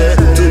for me.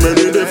 Too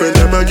many different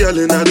type of girl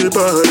in the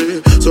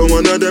party, so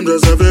one of them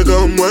just have to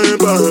come wine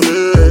for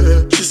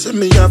me. She said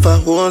me have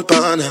a whole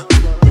partner.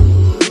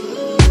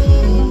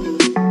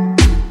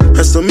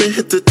 I saw me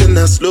hit it in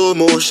a slow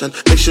motion.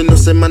 Make sure no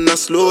say man a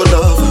slow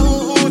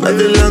love.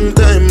 Every long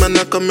time man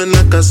I come in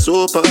like a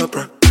soap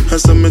opera. I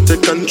saw me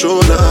take control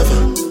of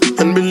her.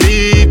 And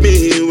believe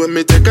me, when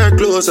me take her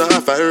clothes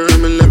off, I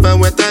me never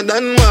wetter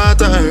than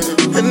water.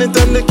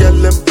 Anytime they get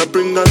them, I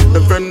bring out the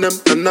friend them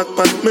and knock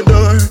on my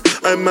door.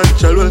 I might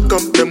shall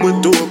welcome them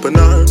with open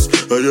arms.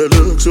 Oh, you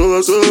look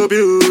so, so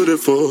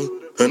beautiful.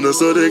 And I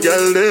saw the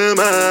girl them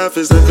half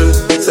is circle,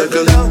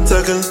 circle,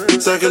 circle,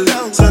 circle,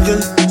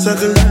 circle,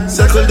 circle,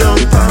 circle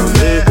down for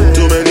me.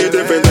 Too many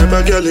different type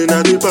of girl in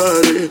the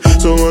party,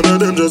 so one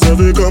of them just have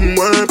to come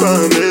wine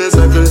for me.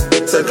 Circle,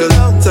 circle,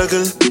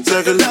 circle,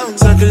 circle,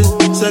 circle,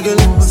 circle,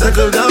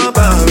 circle down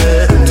for me.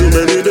 Too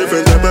many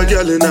different type of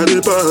girl in the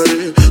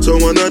party, so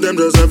one of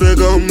them just have to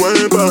come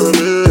wine for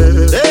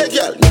me. Hey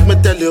girl, let me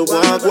tell you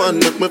walk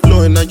one, make me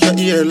flow in your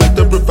ear like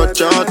the river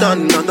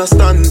Jordan.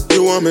 Understand,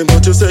 you want me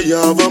but you say you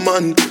have a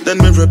man. Then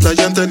me reply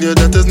and tell you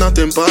that is not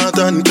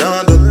important.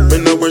 Can't do, me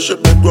no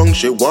worship the wrong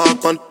she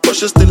walk on, but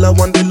she still I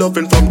want the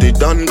loving from the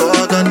Don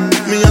Gorgon.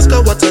 Me ask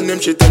her what's her name,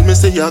 she tell me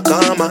say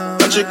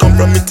Akama, and she come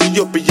from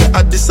Ethiopia,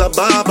 Addis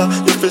Ababa.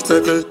 You feel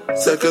circle,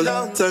 circle,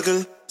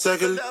 circle,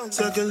 circle,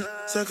 circle,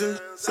 circle,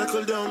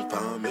 circle down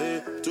for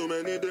me. Too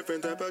many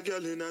different type of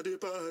girl in the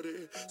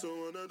party, so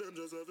one of them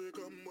just have to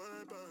come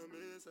one for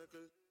me.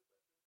 Circle.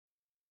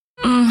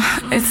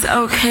 It's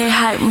okay,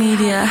 hype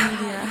media.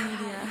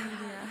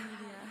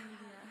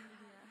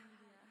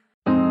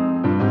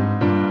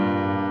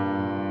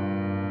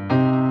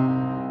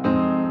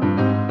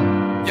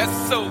 Yes,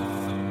 so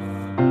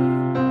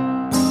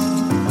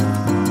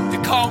you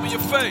call me a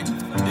fake.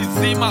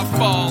 It's my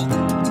fault.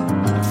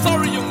 I'm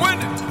sorry you're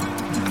winning.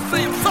 I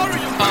say I'm sorry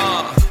you're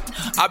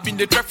I've been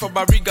the track for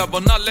Barriga,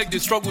 but not like the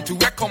struggle to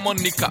work on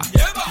Monica.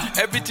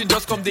 Everything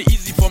just come the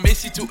easy from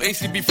AC to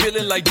AC, be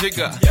feeling like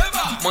Jigger.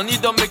 Money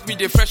don't make me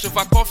the fresh of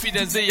a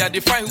confidence, they they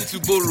find who to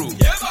borrow.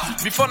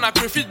 Before na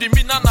crayfish be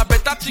me now na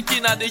better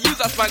chicken and they use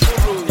as my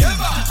guru.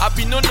 I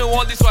be no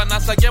all this one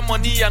as I get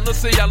money, I know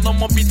say y'all no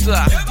more bitter.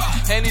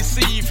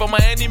 Hennessy for my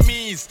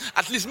enemies,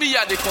 at least me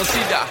I they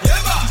consider.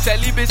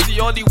 Celibacy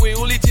all the way,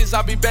 only things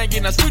I be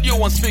banging a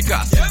studio on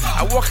speakers.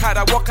 I work hard,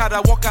 I work hard, I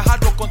work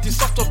hard, work until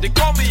soft up, they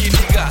call me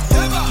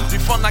illegal.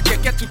 Before na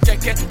keke to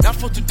keke,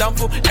 downfall to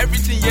downfall,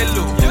 everything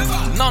yellow.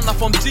 Now na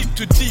from deep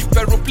to deep,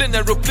 aeroplane,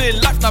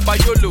 life na by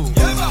YOLO.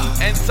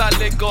 Enter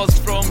Lagos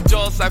from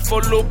Jos, I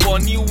follow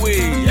Bonny way.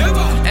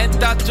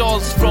 Enter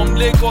Jos from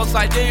Lagos,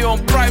 I dey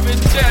on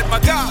private jet, my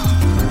God.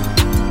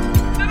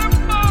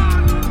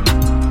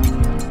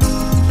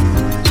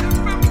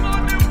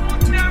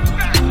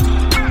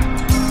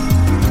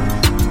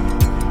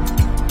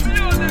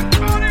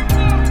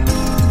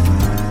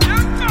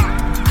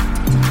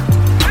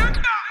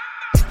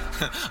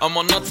 I'm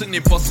on nothing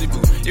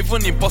impossible.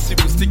 Even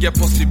impossible still get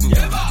possible.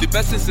 The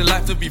best things in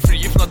life to be free.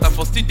 If not, I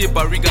for still dey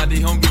barriga, they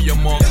hungry your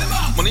mom.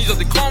 Money just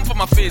they come from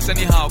my face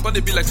anyhow.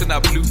 Gonna be like saying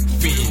that blue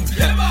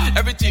film.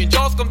 Everything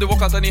just come the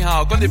workers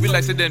anyhow. Gonna be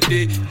like say them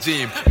day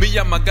gym. Me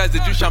and my guys they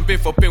do champagne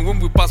for pain. When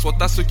we pass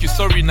water soak you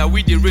sorry. Now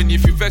we the rain.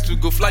 If you vex we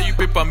go fly you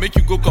paper. Make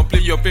you go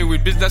complain your pain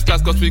with business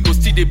class. Cause we go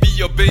still they be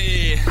your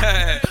bane.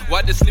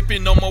 Why they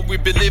sleeping no more? We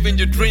believe in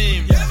your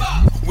dreams.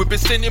 We be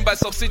sinning by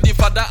subsidy.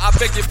 Father I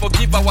beg you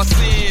forgive our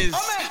sins.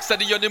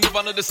 Steady on the move,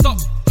 I know the stop.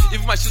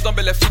 If my shoes don't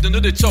belly food, they know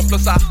the chop.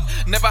 Plus I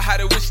never had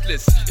a wish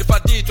list. If I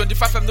did,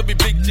 25M no be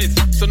big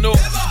tits. So no,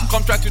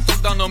 come try to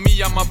talk down on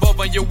me. I'm above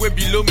and you're way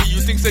below me.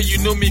 You think say you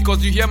know me,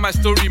 cause you hear my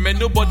story. Man,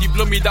 nobody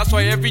blow me. That's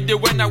why every day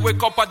when I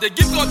wake up, I they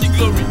give God the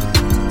glory.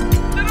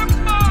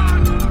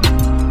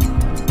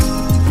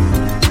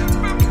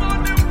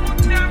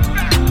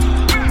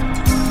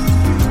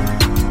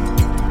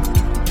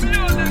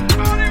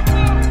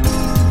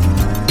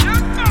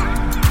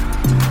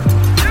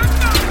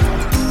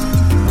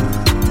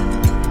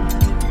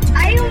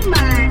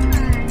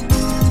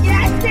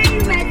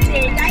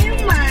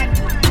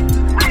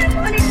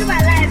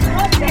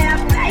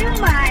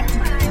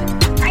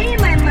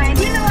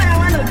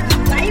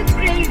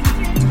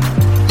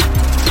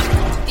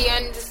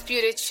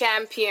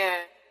 Champion.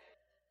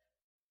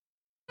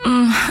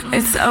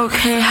 It's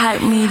okay,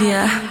 hype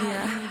media.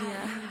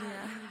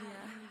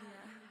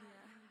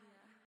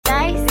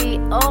 Dicey,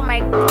 oh my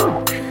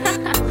god.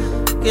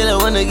 Girl, I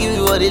wanna give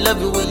you all the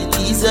love you really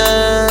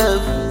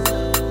deserve.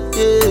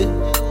 Yeah,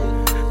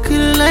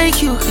 couldn't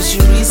like you cause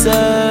you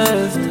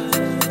reserved.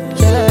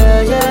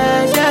 Yeah,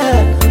 yeah,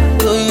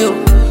 yeah. Yo, yo.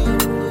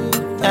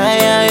 Yeah,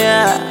 yeah,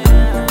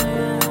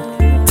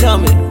 yeah. Tell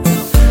me.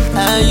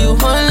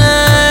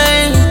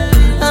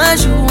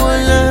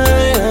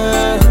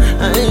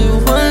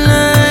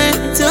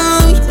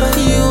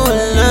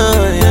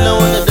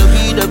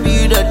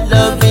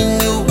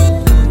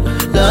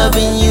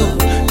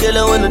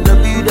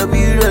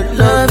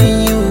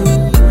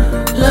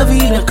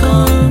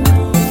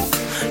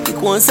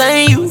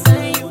 concern you.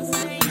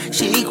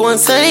 She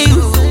concern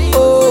you.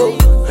 Oh,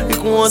 it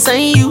concern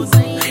you.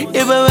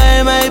 If I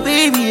buy my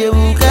baby a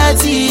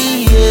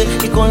Bugatti,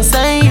 yeah, it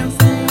concern you.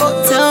 Oh,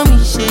 tell me,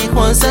 she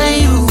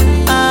concern you.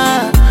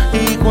 Ah,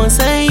 it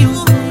concern you.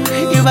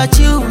 If I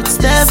chill with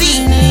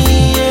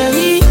Stephanie,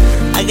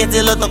 yeah, I get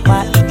a lot of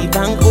part in the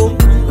banco.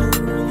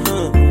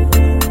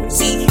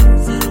 See,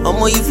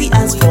 you fi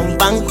ask from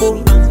banco.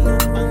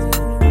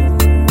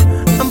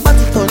 I'm about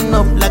to turn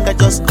up like I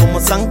just come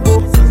on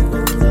Sanko.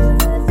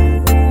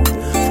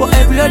 For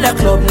every other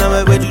club, now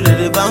I do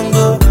the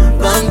bango,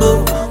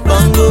 bango,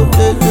 bango.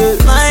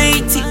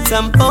 My tits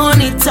and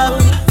burn it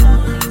up,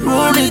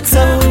 roll it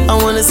up. I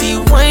wanna see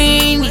you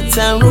wine it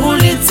and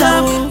roll it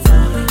up,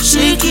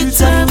 shake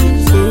it up.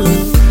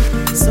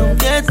 So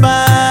get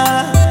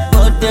back,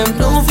 but them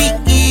don't be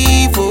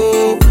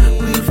evil.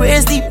 We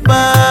raise the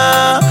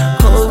bar,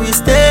 cause we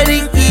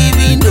steady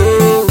giving.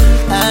 No,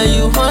 are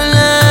you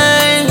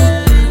online?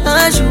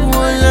 Are you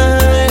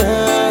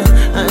online?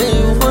 Are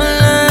you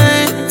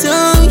online?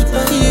 Tell me,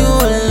 are you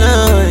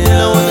online?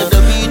 I wanna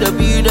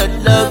WW that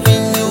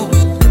loving you,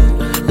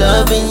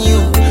 loving you.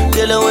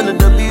 Girl, I wanna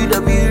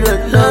WW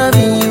that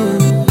loving you,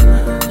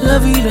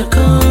 love you to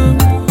come.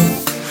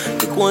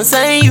 It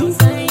concern you,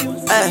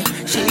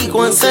 she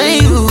concern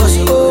you.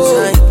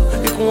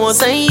 It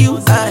concern you.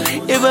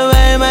 If I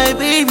buy my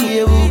baby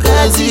a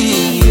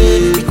Bugatti,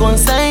 it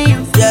concern you.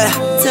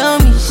 Tell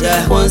me, she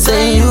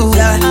concern you.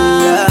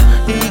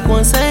 It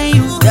concern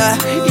you.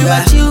 If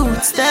I chill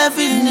with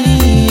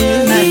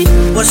Stephanie,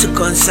 what's your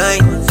concern?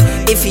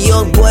 If a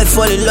young boy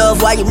fall in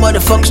love, why you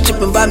motherfuckers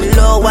tripping by me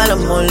low while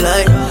I'm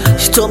online?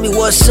 She told me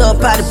what's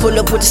up, how to pull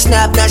up with the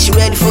snap. Now she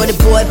ready for the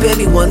boy,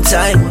 baby, one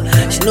time.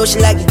 She know she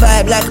like the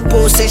vibe, like a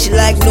post, say she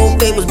like no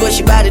favors, but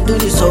she bout to do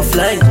this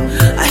offline.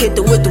 I hit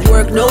her with the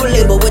work, no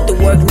label, with the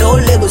work, no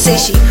label. Say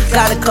she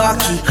got a car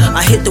key.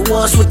 I hit the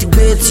ones with the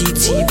big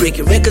TT,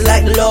 breaking records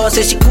like the law.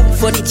 Say she cook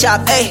for the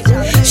chop, ayy.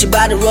 She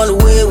bout to run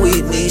away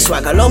with me, so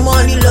I got no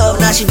money, love.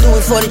 Now she do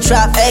it for the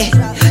trap, ayy.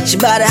 She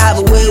bout to have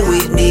a way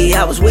with me.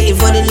 I was waiting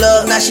for the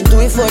love, now she do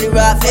it for the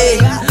rap,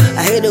 ayy.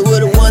 I hit her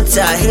with a one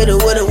time, hit her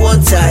with a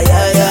one time,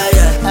 yeah, yeah,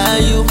 yeah.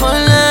 Are you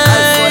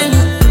online?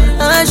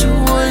 Are you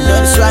online?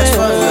 That's right,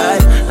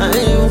 right. Are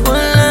you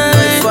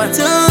online?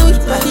 Tell me,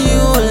 are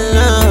you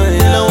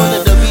online? I wanna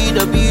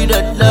WW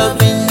that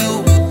loving you,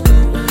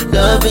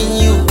 loving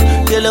you.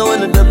 Girl, I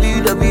wanna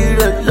WW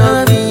that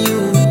loving you,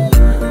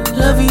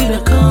 love you to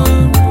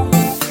come.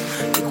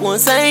 It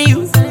concern you,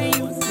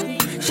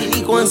 she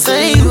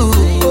concern you.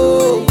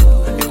 Oh,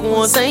 it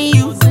concern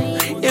you.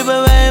 If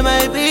I buy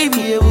my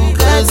baby a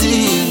Bugatti,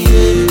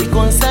 yeah, it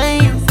concern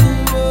you.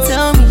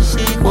 Tell me,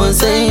 she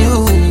concern you.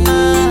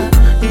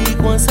 It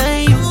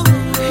concern you.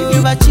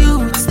 If I chill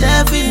with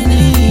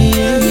Stephanie,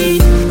 yeah.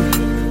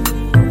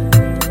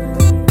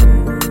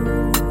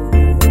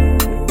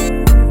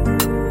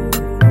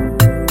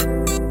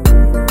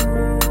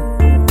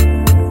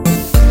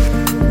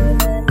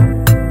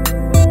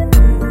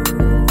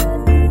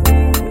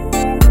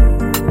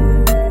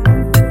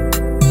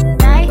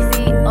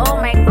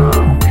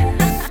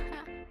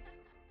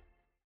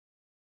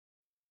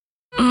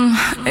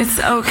 It's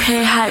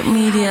okay, hype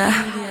media.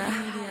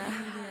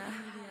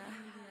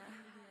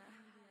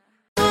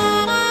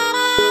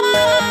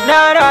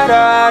 Da da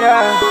da da,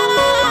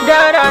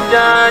 da da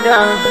da da,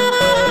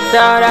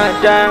 da da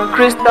da.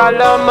 Crystal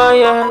Loma,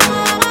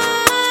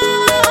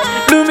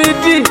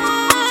 Lumidi,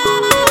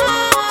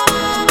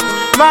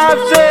 Map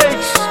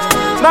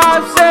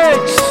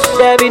 6,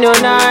 baby no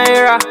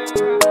naira,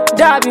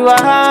 Dabi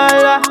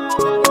Wahala,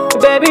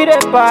 baby de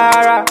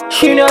para,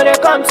 she know they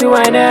come to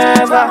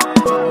whenever.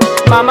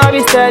 Mama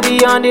be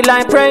steady on the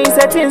line, praying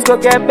say things go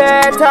get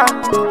better.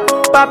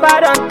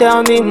 Papa don't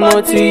tell me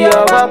more to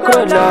your work,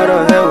 a lot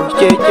of hell,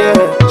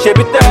 yeah. She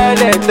be tell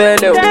it, say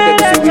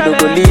we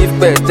don't go leave,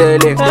 but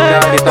tell it.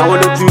 Now they don't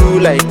want to do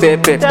like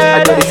Pepe.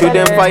 I gotta show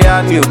them fire,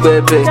 me,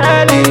 baby.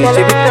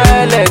 She be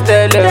tell it,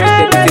 say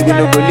we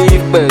don't go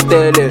leave, but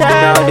tell it.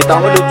 Now they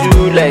don't want to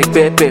do like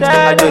Pepe.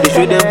 I gotta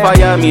show them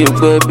fire, me,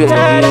 baby.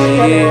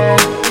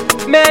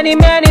 Many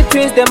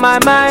things in my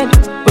mind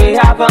we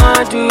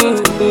haven't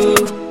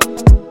do.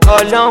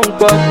 Along,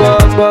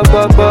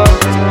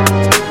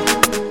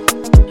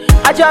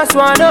 I just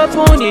wanna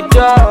open the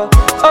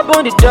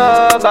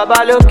door,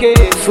 Baba Loke,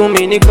 fún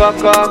mi ní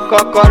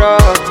kọ́kọ́rọ́,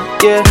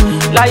 yeah.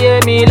 Láyé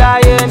mi,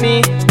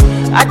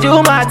 I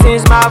do my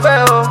things my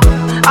way, oh.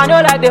 I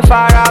know like they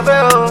far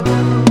away, oh.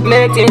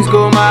 Make things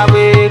go my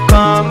way,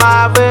 come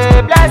my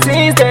way.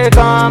 Blessings they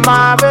come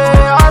my way.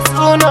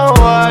 Hustle no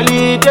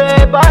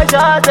holiday, but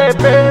just they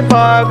pray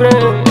for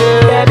grace.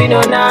 Baby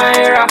no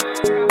naira,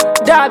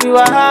 Dabi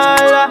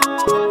Wahala,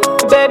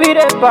 baby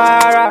they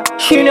para.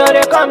 She know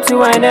they come to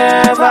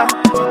whenever.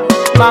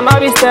 Mama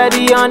be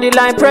steady on the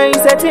line, praying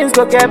say things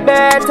go get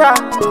better.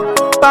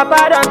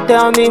 Papa don't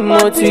tell me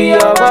mo ti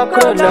yọwọ́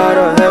kúrò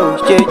lọ́rọ̀ ẹ ò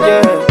jẹjẹ.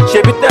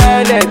 Ṣebí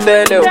tẹ́lẹ̀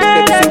tẹ́lẹ̀ o,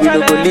 baby say we no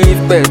go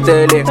live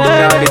pẹ̀tẹ́lẹ̀.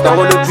 Now they tàn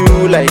wọ́n lójú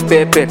like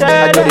pepper.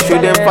 I just dey show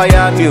them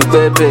fire mi ò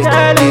gbẹ́bẹ̀.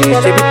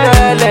 Ṣebí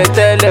tẹ́lẹ̀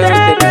tẹ́lẹ̀ o,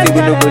 baby say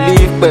we no go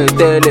live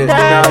pẹ̀tẹ́lẹ̀.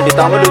 Now they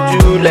tàn wọ́n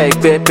lójú like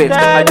pepper.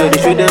 I just dey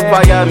show them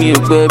fire mi ò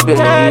gbẹ́bẹ̀.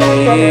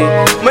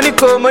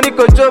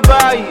 Moniko jó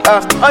báyìí,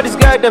 all these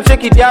guys dem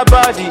shake their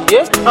body.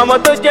 Ọmọ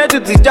tó jẹ́ tù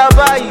ti já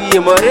báyìí,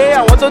 èmọ̀rẹ́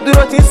àwọn tó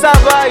dúró ti ń sá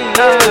báyìí.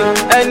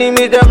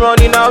 Enemy them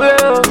running away,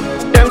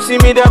 them see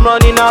me them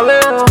running away.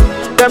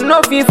 Them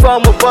no fit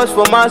form a bus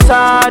for my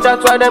side,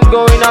 that's why them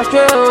going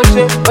astray.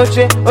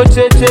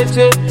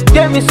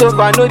 Get me so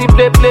far, no the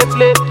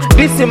play.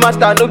 This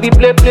matter no be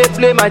play.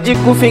 Magic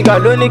finger,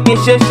 don't need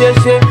shake.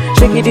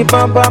 Shake it the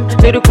bam,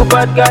 lyrical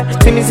bad guy.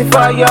 See me see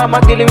fire, my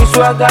killing me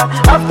swagger.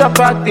 After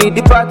party,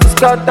 the party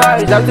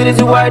scatter. That's the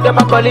reason why them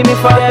are calling me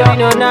fire. Baby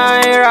no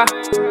naira,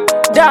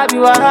 Dabi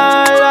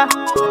wahala.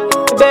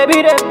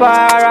 Baby they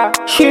para,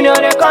 she know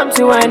they come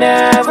to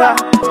whenever.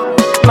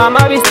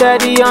 Mama be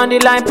steady on the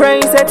line,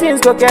 praying say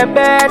things go get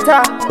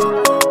better.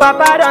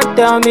 Papa don't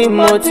tell me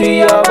mo ti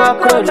yọwọ́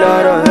kúrò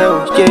lọ́rọ̀ ẹ ò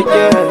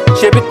jẹjẹ.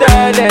 Ṣebí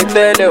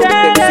tẹ́lẹ̀ o,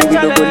 baby say we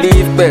no go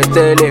live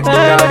pẹ̀tẹ́lẹ̀.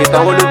 Now they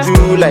tàn wọ́n lójú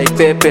like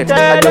pepper.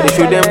 I just dey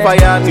show them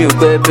fire mi ò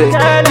gbẹ́bẹ̀.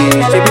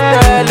 Ṣebí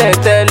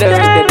tẹ́lẹ̀ o,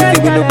 baby say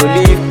we no go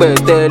live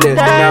pẹ̀tẹ́lẹ̀.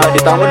 Now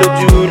they tàn wọ́n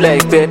lójú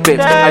like pepper.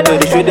 I just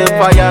dey show them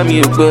fire mi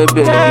ò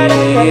gbẹ́bẹ̀.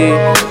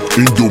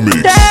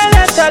 Indomix.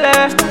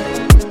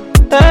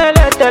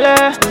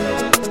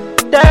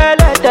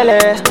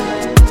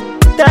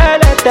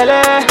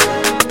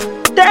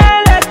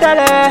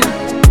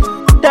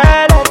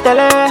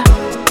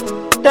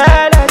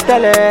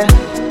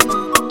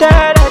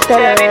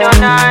 Baby no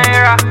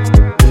naira,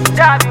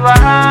 Dabi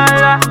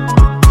wahala.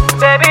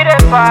 Baby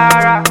they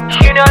para,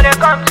 she know they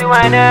come to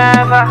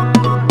whenever.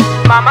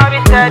 Mama be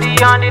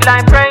steady on the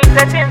line, praying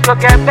that things go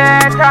get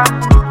better.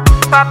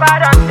 Papa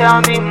don't tell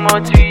me mo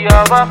ti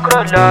yọwọ́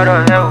kúrò lọ́rọ̀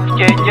ẹ ò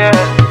jẹjẹ.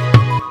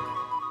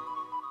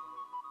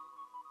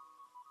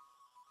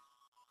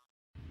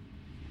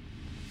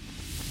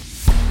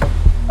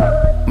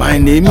 My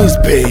name is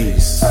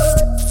Bass.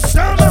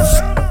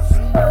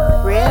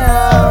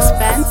 Real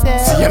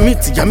expensive.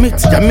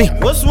 Tiyami.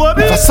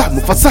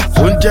 Mufasa.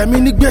 Oúnjẹ mi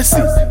ní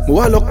gbèsè. Mo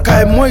wá lọ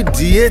ka ẹmọ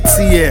ìdí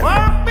ATM.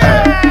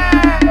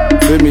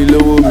 Fẹ́mi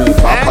lówó mi,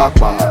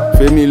 pàpàpà.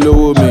 Fẹ́mi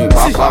lówó mi,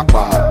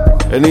 pàpàpà.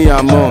 Ẹni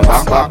àmọ́,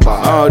 pàpàpà.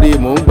 Àwọn rí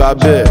mò ń gbà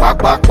bẹ́ẹ̀,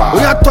 pàpàpà. Ó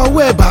yá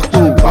tọwọ́ ẹ̀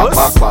bàpò,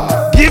 pàpàpà.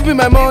 Give me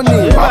my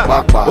money,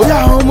 pàpàpà. Ó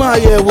yá ọmọ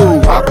àyẹ̀wò,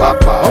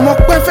 pàpàpà. Ọmọ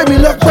pẹ́ Fẹ́mi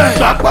lọ́pẹ́,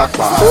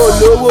 pàpàpà.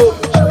 Olówó.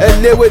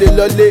 Ẹlẹ́wẹ̀rẹ̀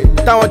lọlé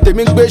táwọn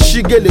tèmi gbé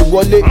ṣígèlè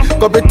wọlé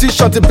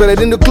competition ti bẹ̀rẹ̀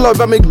nínú club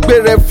bá mi gbé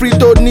referee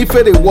tó ní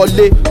fèrè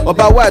wọlé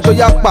ọba wáyé tó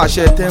yá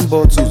pàṣẹ 10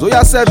 bottles ó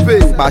yá seven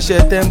pàṣẹ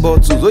 10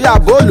 bottles ó yá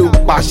bọ́ọ̀lù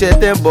pàṣẹ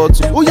 10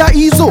 bottles ó yá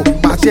izo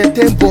pàṣẹ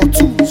 10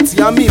 bottles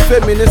Tiyami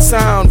fẹ́mi ní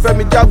sound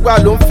Fẹ́mi Jágbá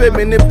ló ń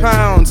fẹ́mi ní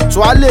pounds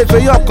tuwálé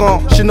fẹ́yọ̀ kan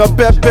ṣìnà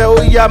pẹ́pẹ́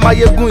ó yá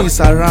máyégún is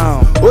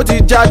around ó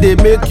ti jáde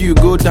make you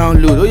go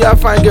download ó yá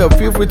fine girl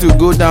feel free to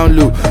go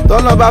download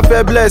tọ́lọ́ bá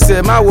fẹ́ bless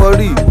ẹ má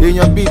worry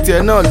èèyàn bíi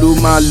tiẹ̀ náà ló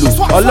máa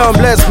Ọlọ́run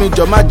bless me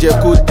jọ má jẹ́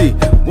kó tè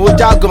mo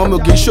já gan mo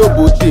kì í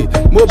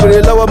ṣòbòtè mo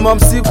béèrè lọ́wọ́ mom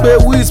sí pé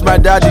who is my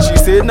daddy she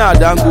say na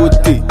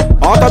Dangote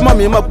àwọn tọ́mọ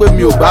mi mọ̀ pé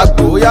mi ò bá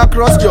gbò ó yá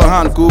cross your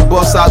hand kó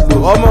bọ́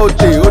ságbò ọmọ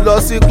òde ó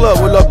lọ sí club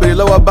ó lọ béèrè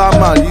lọ́wọ́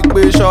barman rí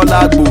pé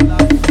ṣọ́lá gbò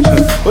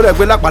ó rẹ̀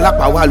pé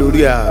lápàlápà wà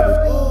lórí ààrẹ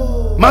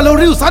má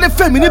lórí ìsáré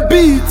Fẹ́mi ní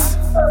beat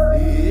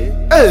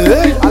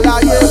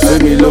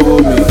Fẹ́mi lówó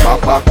mi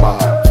pàpàpà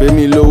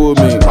Fẹ́mi lówó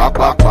mi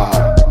pàpàpà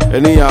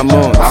ẹni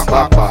àmọ́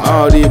pàpàpà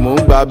àwọn rí mò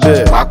ń gbà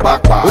bẹ́ẹ̀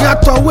pàpàpà ó yá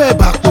tọwọ́ ẹ̀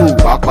bàpò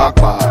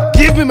pàpàpà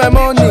give me my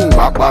money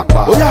pàpàpà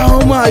ó yá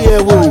ọmọ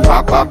àyẹ̀wò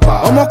pàpàpà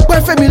ọmọ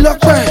pẹ́ Fẹ́mi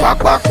lọ́pẹ́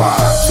pàpàpà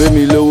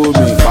Fẹ́mi lówó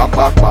mi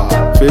pàpàpà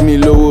Fẹ́mi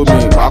lówó mi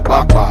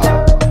pàpàpà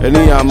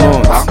ẹni àmọ́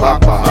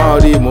pàpàpà àwọn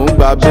rí mò ń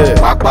gbà bẹ́ẹ̀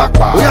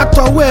pàpàpà ó yá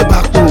tọwọ́ ẹ̀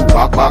bàpò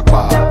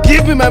pàpàpà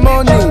give me my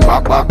money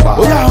pàpàpà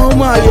ó yá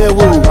ọmọ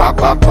àyẹ̀wò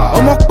pàpàpà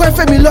ọmọ pẹ́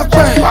Fẹ́mi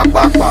lọ́pẹ́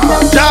pàpàpà.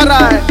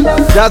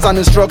 That's an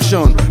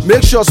instruction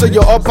make sure say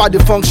you're up at the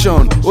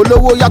function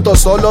olówó yàtọ̀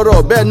sọ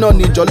lọ́rọ̀ bẹ́ẹ̀ náà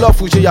ni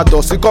jọlọ́ọ̀fù ṣe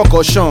yàtọ̀ sí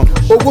concussion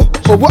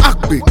owó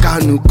àpè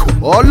kánukò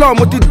ọlọ́run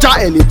mo ti já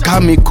ẹ̀lẹ́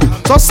kámikò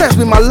success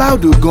mi máa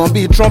loud gan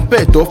bíi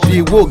trumpet tó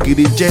fi wó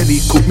ògiri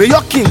Jericho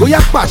mayor king ó yá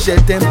pàṣẹ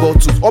 10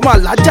 bottles ọmọ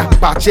alájà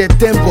pàṣẹ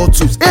 10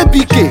 bottles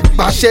abk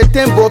pàṣẹ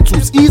 10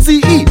 bottles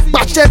easy e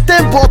pàṣẹ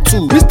 10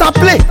 bottles mr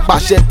play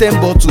pàṣẹ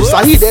 10 bottles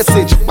saheed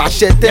sh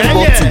pàṣẹ 10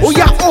 bottles ó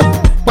yá hope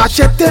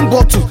pàṣẹ 10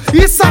 bottles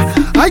isa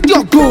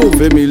ayọ̀gò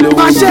Fẹ́mi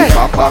lówó mi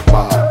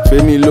pàpàpà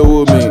Fẹ́mi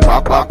lówó mi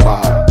pàpàpà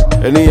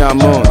ẹni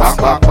àmọ́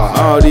pàpàpà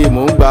àwọn rí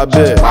mò ń gbà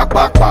bẹ́ẹ̀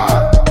pàpàpà.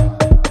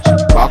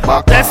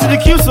 Tẹ̀sí di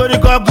kí sórí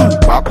gọ́gù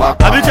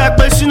àbíkẹ́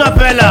pé ṣínà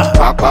pẹ́lá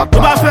tó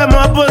bá fẹ́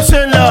mọ bó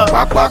ṣe ń lọ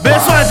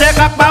bẹ́sọ̀ ẹ̀jẹ̀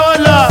ká pawó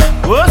lọ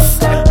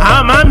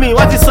àwọn màmí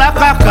wọ́n ti sá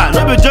kàkà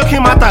lóbi jókè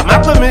mata má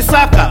pè mi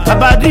saka.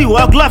 Abadi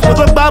ìwọ glove kò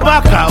tó gbá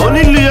bàkà.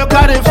 Onílù yóò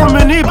kárí fún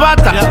mi ní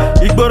bàtà.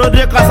 Ìgboro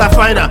dé kọ́sà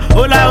fáìnà.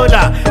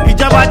 Hola,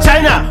 ìjọba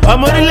China.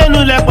 Ọmọ orílẹ̀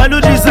nulẹ̀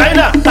pẹ̀lú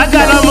designer.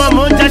 Tágà lọ́mọ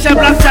mò ń jẹ́ṣẹ́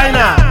Black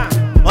China.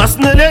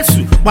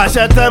 Osnelesu,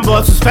 pàṣẹ 10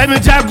 bottles. Fẹ́mi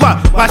Jaguar,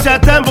 pàṣẹ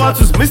 10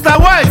 bottles. Mr.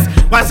 Wise,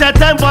 pàṣẹ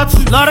 10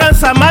 bottles.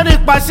 Lawrence Amani,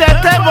 pàṣẹ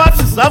 10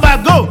 bottles.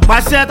 Ovago,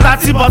 pàṣẹ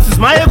 30 bottles.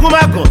 Mayegun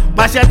Mago,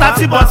 pàṣẹ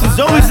 30 bottles.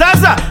 Zoe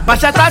Zaza,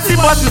 pàṣẹ 30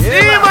 bottles.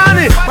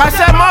 Imani,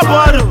 pàṣẹ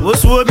mọ́bọ̀ọ̀dù.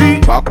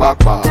 Oṣuobi,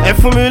 ẹ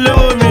fún mi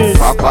lówó mi.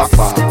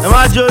 Ẹ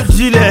má jó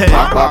jílẹ̀.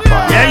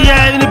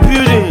 Yẹ́yẹ́ in the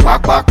building.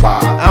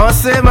 Àwọn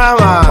ṣe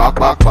máma.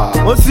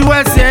 Mo ti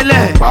wẹ̀ sí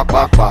ẹlẹ̀.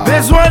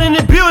 Base 1 in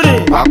the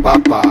building.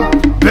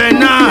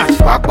 Bernard.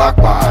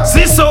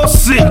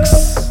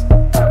 606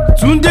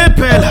 Tunde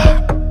Pella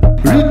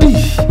Ready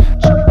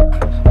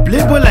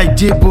Playboy like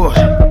J-Boy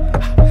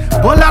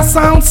Bola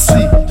Sound C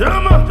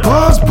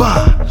Boss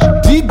Bar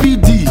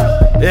DBD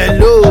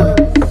Hello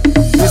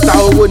Mr.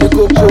 Owó ní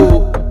kókó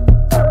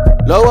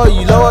lọ́wọ́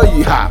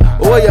yìí ha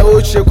owó yẹ ó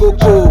ṣe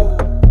kókó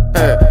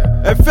ẹ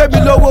fẹ́ mi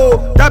lówó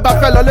dábàá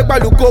fẹ́ lọlé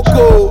pẹ̀lú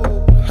kókó.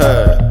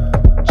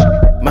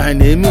 My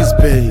name is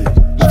Bay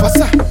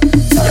Mufasa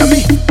Yami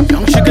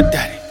Young Sugar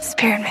Daddy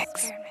Spirit Mix.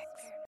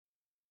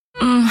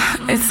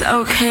 It's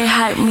okay,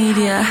 hype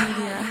media.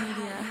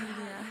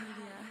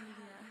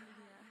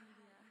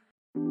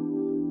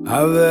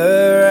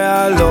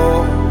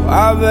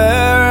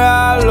 Abẹ́rẹ́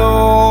àlọ́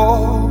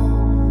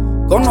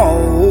kọ́nà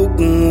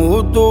ogun ó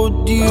tó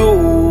dí o.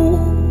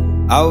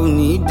 A ò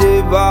ní dé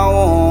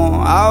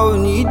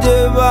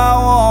bá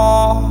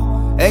wọn,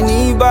 ẹni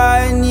bá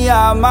ẹni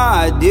a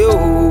máa dé o.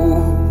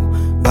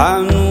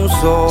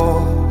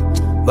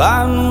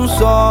 Bánú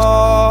sọ,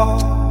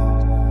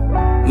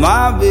 má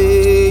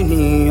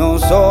bènìyàn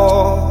sọ.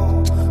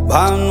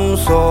 Bánú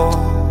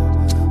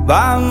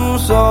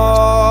sọ,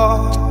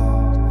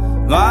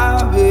 má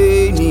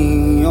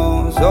bènìyàn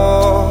sọ.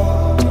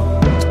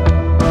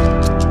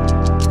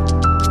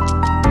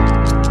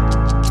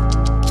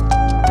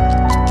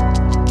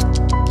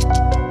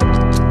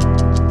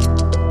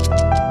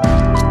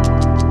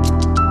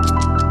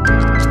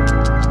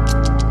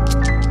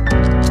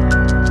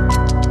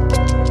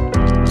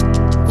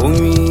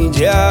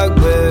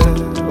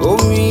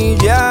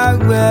 Omijé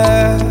àgbẹ̀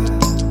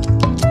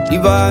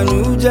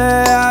ìbànújẹ́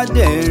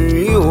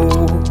àdẹ̀rín o.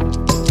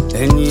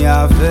 Ẹni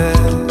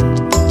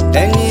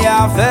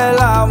afẹ́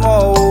la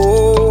mọ̀ o,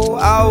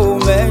 a ò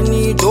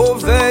mẹ́ni tó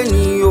fẹ́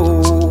ni o.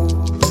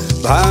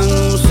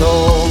 Bánú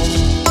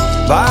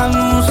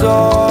sọ,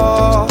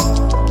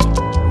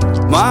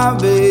 má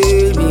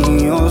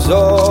bènìyàn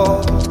sọ.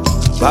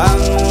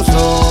 Bánú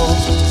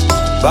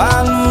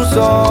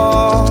sọ,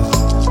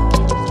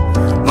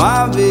 má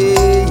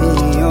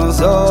bènìyàn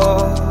sọ.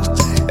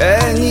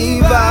 Ẹni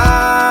bá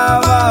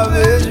má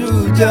bèjú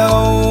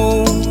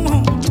jẹun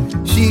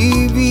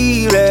síbí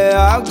rẹ̀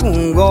agùn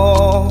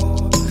gan.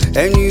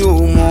 Ẹni ò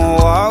mọ̀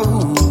wá hù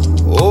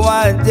ó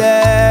máa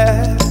jẹ́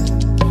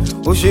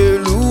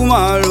òṣèlú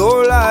máa ló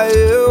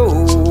láyé o.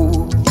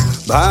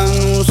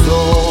 Bánú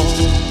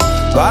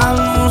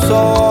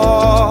sọ,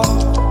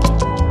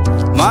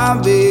 má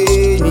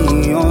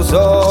bènìyàn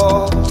sọ.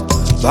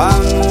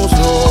 Bánú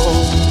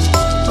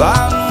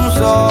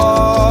sọ,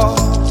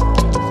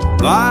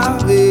 má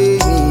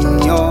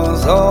bènìyàn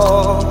sọ.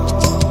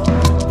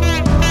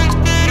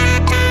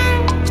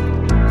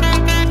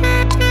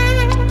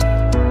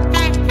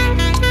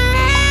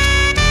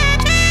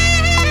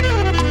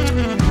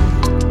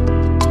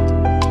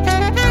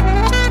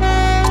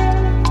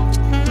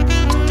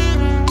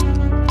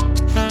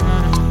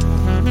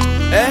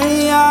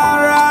 Ẹ̀yin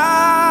ará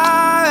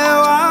ẹ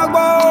wá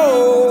gbọ́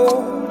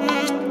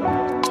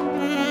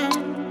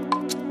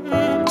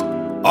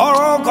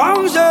ọ̀rọ̀ kan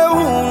ṣe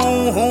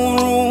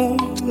hùrùhùrù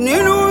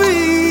nínú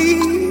yìí.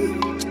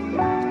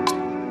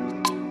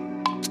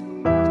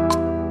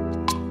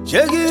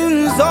 Ṣé kí n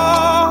sọ?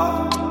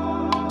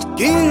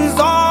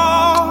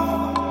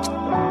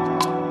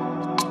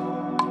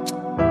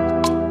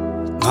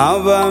 Má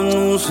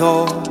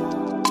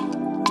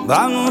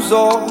bánú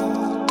sọ.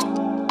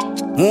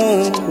 Mo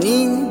ní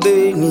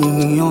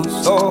bènìyàn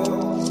sọ.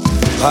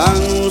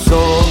 Bánú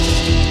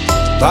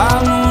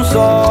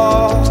sọ,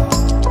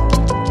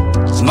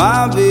 má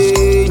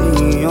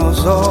bènìyàn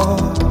sọ.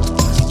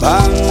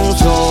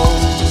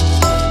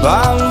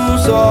 Bánú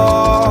sọ,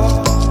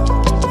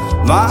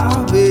 má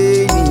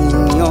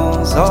bènìyàn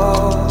sọ.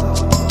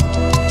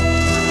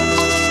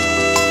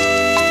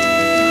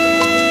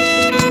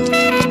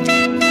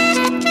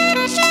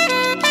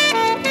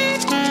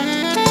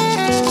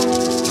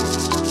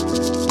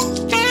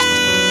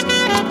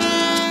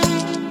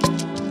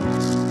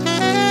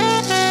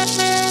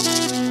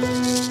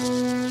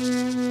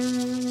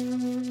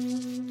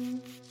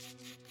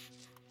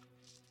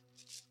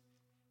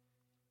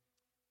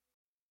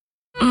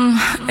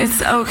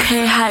 It's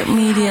okay, hype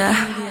media.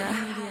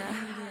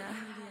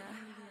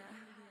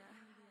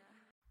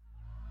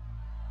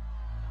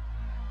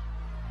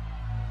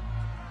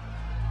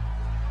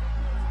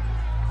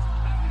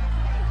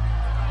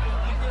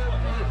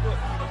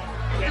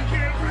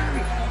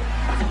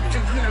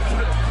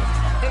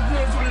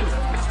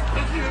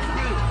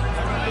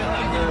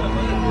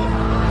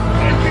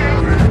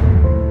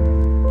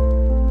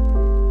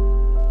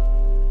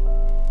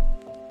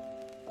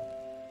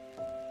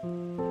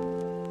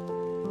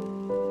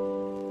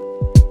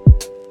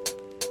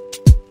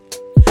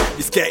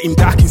 It's getting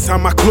dark inside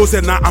my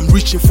closet, now I'm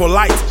reaching for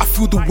light. I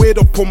feel the weight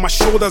upon my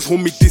shoulders,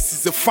 homie, this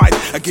is a fight.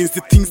 Against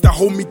the things that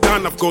hold me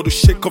down, I've got to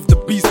shake off the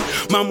beast.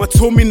 Mama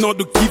told me not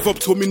to give up,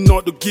 told me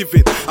not to give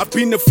it. I've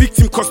been a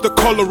victim cause the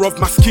color of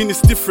my skin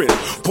is different.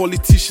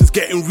 Politicians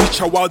getting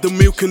richer while the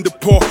milk and the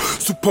poor.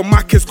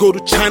 Supermarkets go to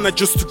China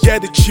just to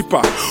get it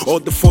cheaper. All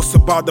the fuss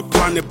about the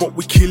planet, but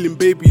we're killing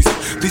babies.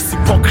 This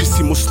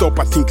hypocrisy must stop,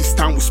 I think it's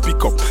time we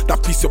speak up.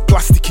 That piece of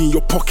plastic in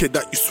your pocket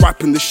that you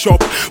swipe in the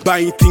shop.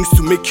 Buying things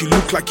to make you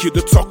look like you're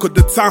the talk of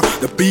the town.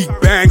 The big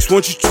banks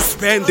want you to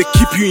spend, they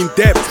keep you in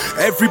debt.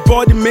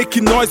 Everybody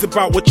making noise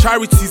about what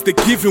charities they're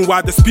giving,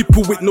 while there's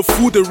people with no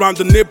food around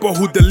the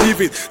neighborhood they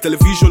live in.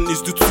 Television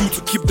is the tool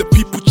to keep the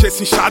people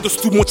chasing shadows.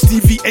 Too much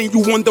TV and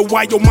you wonder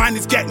why your mind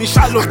is getting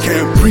shallow. I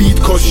can't breathe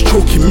cause he's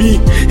choking me,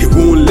 he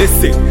won't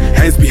listen.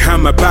 Hands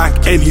behind my back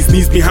and his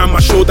knees behind my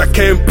shoulder. I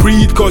can't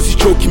breathe cause he's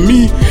choking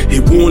me, he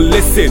won't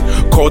listen.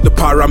 Call the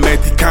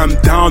paramedic, calm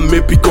down,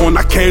 maybe gone.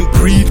 I can't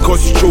breathe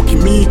cause he's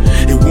choking me,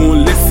 he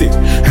won't listen.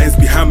 Hands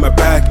behind my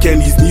back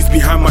and his knees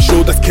behind my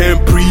shoulders.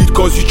 Can't breathe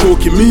cause he's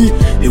choking me,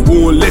 he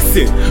won't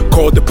listen.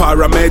 Call the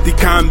paramedic,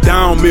 calm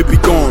down, maybe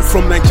gone.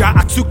 From Nigeria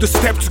I took the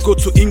step to go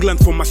to England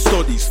for my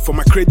studies. For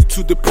my credit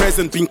to the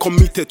present, being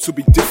committed to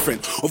be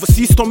different.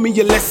 Overseas taught me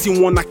a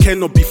lesson, one I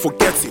cannot be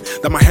forgetting.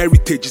 That my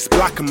heritage is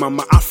black and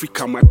my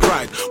Africa, my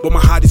pride. But my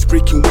heart is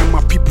breaking when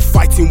my people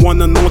fighting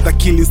one another,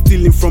 killing,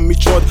 stealing from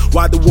each other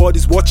while the world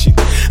is watching.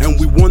 And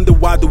we wonder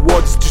why the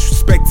world is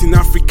disrespecting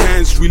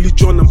Africans,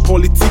 religion and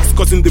politics,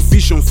 causing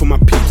division for my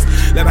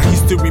peeps. Let our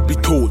history be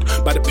told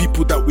by the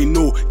people that we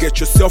know. Get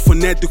yourself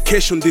an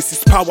education, this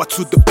is power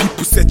to the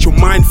people. Set your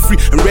mind free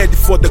and ready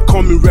for the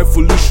coming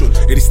revolution.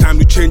 It is time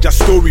to change our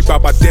story,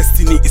 Baba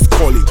destiny is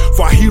calling.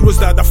 For our heroes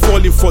that are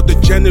falling, for the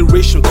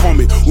generation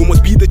coming. We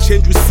must be the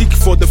change we seek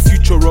for the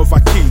future of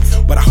our kids.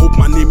 But I hope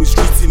my name is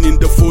written in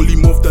the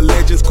volume of the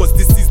legends, cause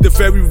this is the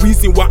very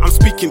reason why I'm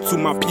speaking to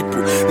my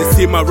people. They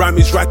say my rhyme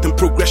is right and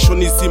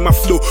progression is in my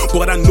flow,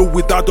 but I know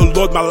without the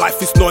Lord my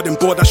life is not in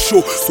border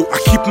show. So I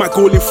keep my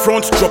goal in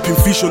front, dropping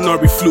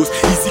visionary flows.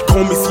 Easy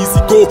come is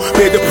easy go,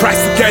 pay the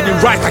price to get it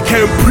right. I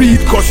can't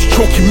breathe cause he's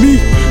choking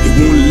me, he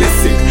won't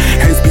listen.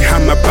 Hands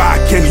behind my back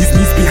and his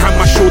knees behind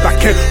my shoulder. I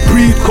can't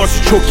breathe cause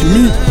he's choking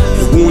me,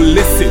 he won't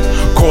listen.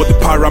 Call the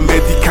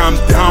paramedic, calm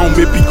down,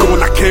 maybe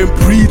gone. I can't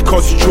breathe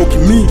cause he's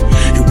choking me,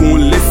 he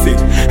won't listen.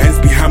 Hands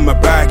behind my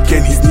back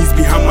and his knees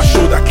behind my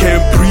shoulder. I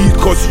can't breathe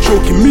cause he's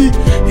choking me,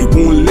 he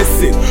won't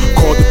listen.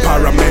 Call the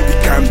paramedic,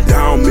 calm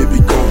down, maybe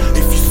gone.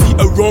 If you see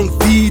a wrong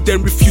deed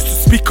and refuse to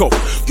speak up,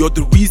 you're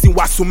the reason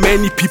why so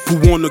many people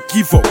wanna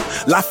give up.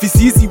 Life is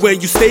easy when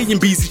you staying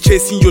busy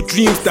chasing your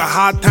dreams. The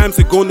hard times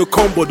are gonna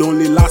come but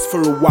only last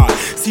for a while.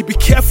 See, be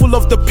careful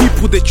of the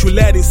people that you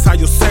let inside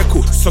your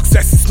circle.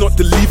 Success is not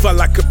delivered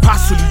like a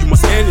parcel, you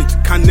must earn it.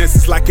 Kindness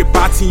is like a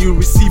baton, you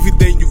receive it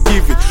then you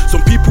give it.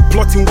 Some people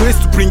plotting ways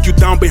to bring you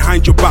down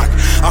behind your back.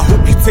 I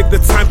hope you take the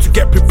time to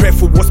get prepared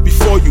for what's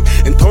before you,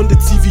 and turn the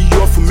TV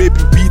off and maybe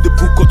read a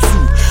book or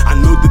two. I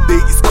know the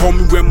day is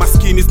coming when my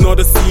skin is not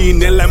a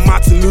sin. And like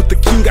Martin Luther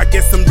King, I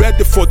guess I'm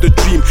ready for the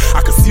dream.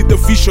 I can see the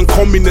vision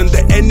coming and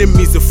the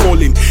enemies are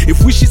falling.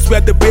 If wishes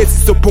were the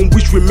basis upon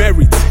which we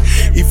merit,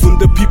 even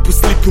the people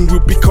sleeping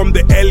will become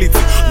the elite.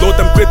 Lord,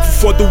 I'm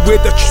grateful for the way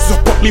that you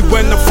support me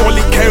when I'm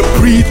falling. Can't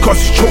breathe cause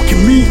he's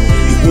choking me,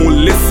 he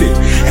won't listen.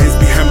 Hands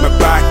behind my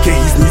back and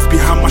his knees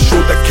behind my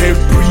shoulder. Can't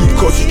breathe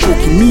cause he's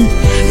choking me,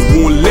 he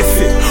won't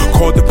listen.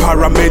 Call the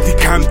paramedic,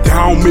 calm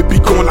down, maybe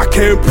gone. I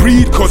can't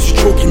breathe cause he's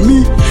choking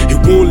me, he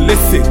won't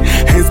listen.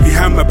 Hands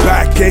behind my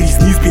back and his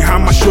knees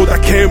behind my shoulder.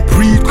 I can't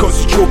breathe cause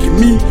he's choking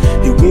me,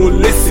 he won't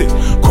listen.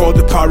 Call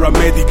the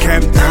paramedic,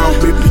 calm down,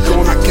 maybe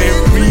gone. I can't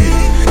breathe,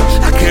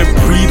 I can't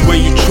breathe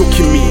when you're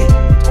choking me.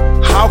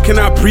 How can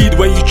I breathe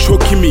when you're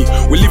choking me?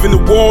 We live in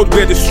a world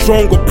where the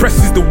strong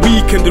oppresses the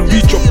weak and the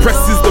rich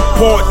oppresses the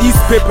poor.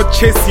 East paper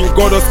chasing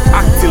got us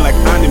acting like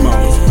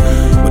animals.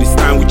 But it's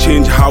time we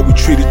change how we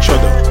treat each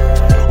other.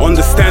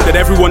 Understand that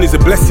everyone is a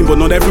blessing, but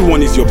not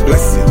everyone is your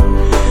blessing.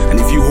 And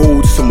if you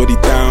hold somebody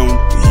down,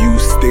 you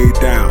stay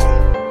down.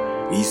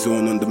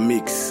 E-Zone on the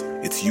mix,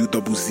 it's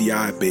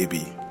UZZI,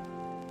 baby.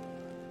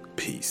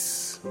 Peace.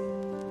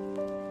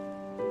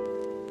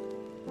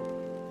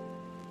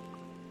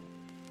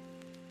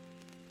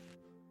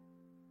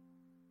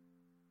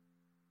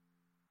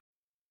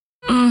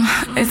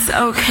 It's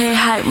okay,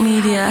 hype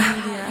media.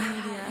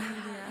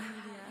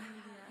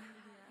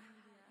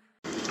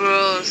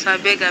 Bros, I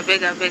beg. I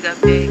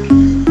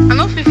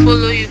know if we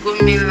follow you go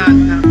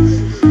mainland now.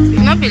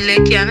 If not be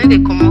lucky, I know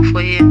they come out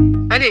for here.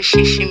 Now they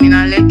shishi me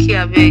now lucky,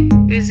 I beg.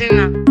 Reason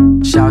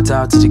now. Shout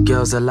out to the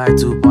girls that like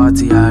to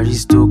party,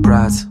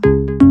 aristocrats.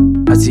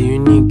 As the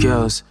unique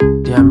girls,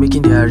 they are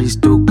making their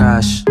aristo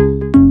cash.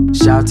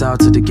 Shout out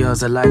to the girls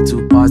that like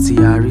to party,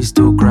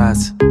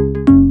 aristocrats.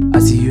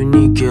 As the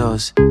unique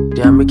girls,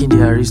 They are making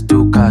the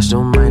aristo cash.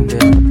 Don't mind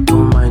them,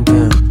 don't mind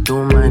them,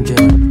 don't mind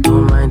them,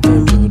 don't mind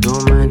them, Joe.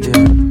 Don't mind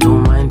them,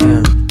 don't mind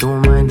them,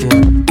 don't mind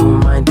them,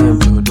 don't mind them,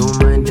 Joe.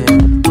 Don't mind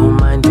them, don't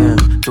mind them,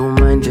 don't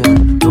mind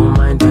them, don't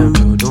mind them,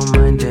 Joe. Don't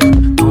mind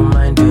them, don't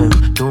mind them,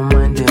 don't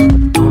mind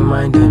them, don't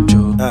mind them,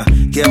 Joe.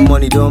 Get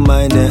money, don't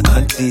mind them,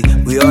 auntie.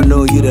 We all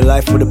know you the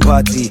life for the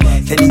party.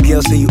 Any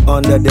girl say you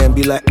under them,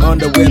 be like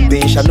underwear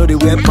bench. I know they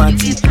wear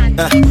panty.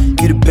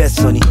 You the best,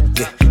 sonny.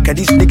 Yeah. Can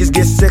these niggas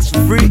get sex for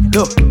free?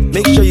 No.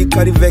 Make sure you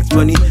carry vex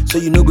money, so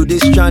you know go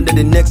this stranded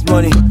the next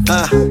money.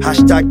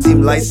 Hashtag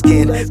team light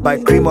skin, by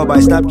cream or by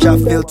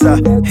Snapchat filter.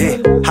 Hey,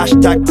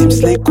 hashtag team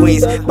slay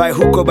queens, by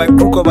hook or by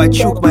crook or by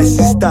choke, my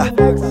sister.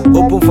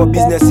 Open for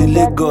business in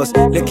Lagos.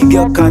 Lucky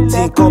girl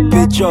canteen, come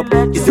pitch up.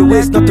 It's a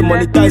waste not to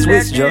monetize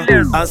waste, Joe.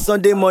 And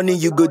Sunday morning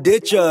you go day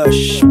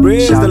church.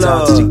 Praise Shout the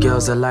Lord. out to the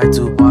girls that like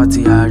to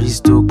party,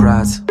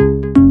 aristocrats.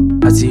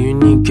 At the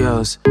unique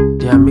girls,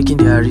 they are making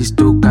the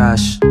aristo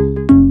cash.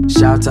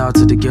 Shout out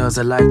to the girls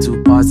that like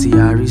to party,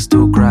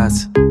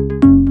 aristocrats.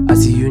 At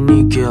the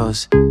unique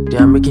girls, they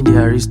are making the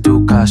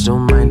aristo cash.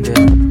 Don't mind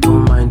them,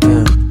 don't mind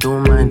them,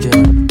 don't mind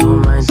them,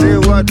 don't mind them,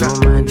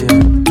 don't mind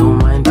them, don't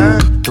mind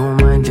them,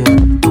 don't mind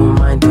them, don't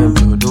mind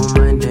them,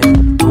 don't mind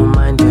them, don't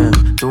mind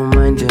them, don't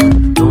mind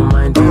them, don't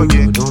mind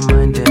them, don't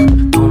mind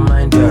them, don't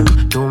mind them,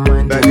 don't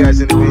mind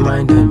them, don't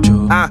mind them,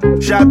 Joe.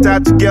 Shout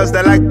out to girls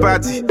that like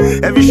party.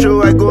 Every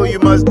show I go, you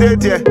must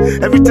date, yeah.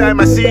 Every time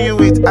I see you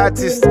with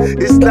artists,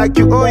 it's like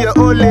you own your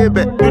own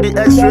label. Do the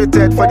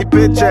X-rated for the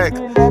paycheck.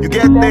 You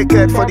get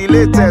naked for the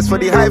latest, for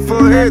the high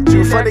forehead,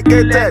 you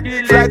fornicated.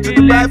 Fly to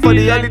Dubai for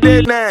the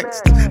holiday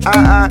next.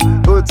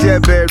 Oh dear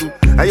Beru,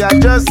 and you are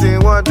just in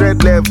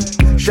 100 level.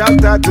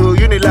 Shout out to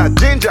Unilag,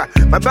 Ginger,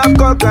 my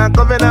Babcock and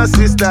Covenant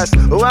sisters.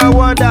 Oh, I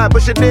wonder,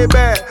 but she did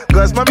bad.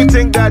 Cause mommy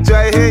think that you're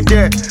a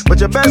angel. But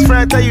your best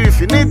friend tell you if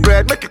you need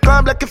bread, make you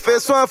come like a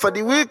face one for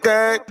the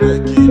weekend.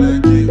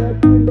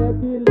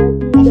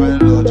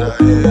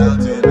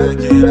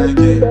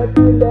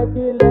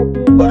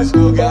 All these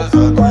cool girls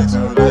are going to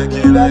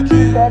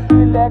Lucky.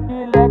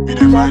 You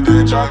dey find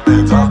the track,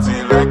 they talk to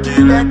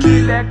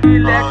Lucky.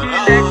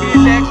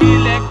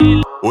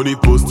 Only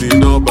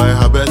posting up by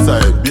her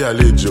bedside. Be a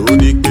lejo,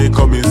 only may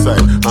come inside.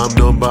 I'm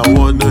number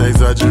one, no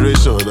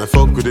exaggeration. I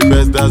fuck with the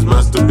best, that's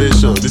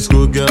masturbation. These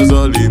cool girls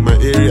all in my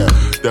area.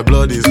 Their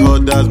blood is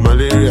hot, that's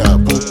malaria.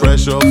 Put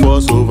pressure,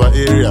 force over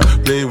area.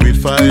 Playing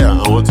with fire,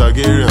 I want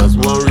Targaryens.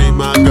 One ring,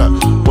 maga,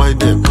 wind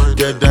them.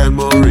 Get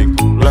diamond ring,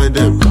 blind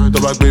them.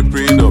 Tobacco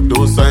print up,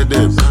 don't sign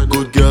them.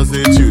 Good girls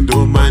hate you,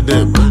 don't mind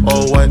them.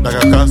 All white like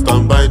a cast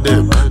and buy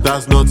them.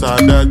 That's not how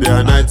that they are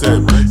an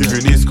item. If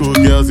you need school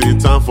girls in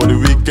town for the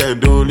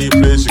weekend, the only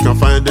place you can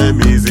find them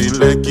is in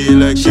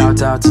Lucky.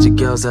 Shout out to the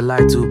girls that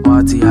like to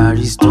party,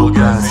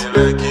 aristocrats.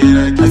 At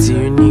the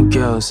unique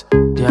girls,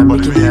 they are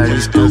making the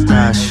aristo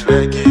cash.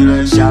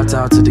 Shout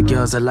out to the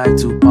girls that like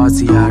to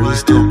party,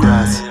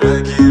 aristocrats.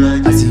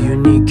 At the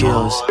unique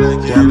girls,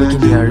 they are making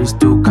the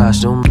aristo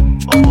cash. Don't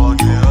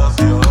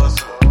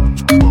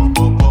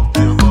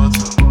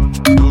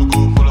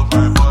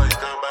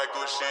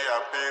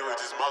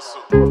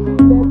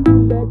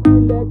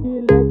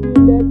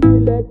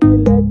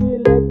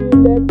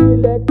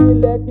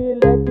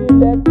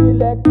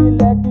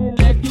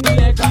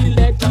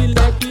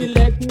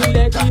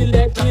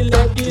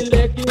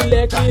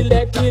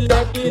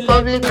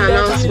Public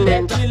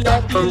announcement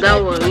from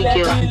that worry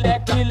girl.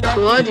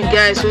 To all the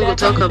guys who go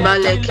talk about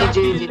Lekki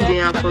during the day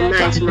and for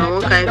night, now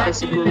one kind of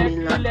person go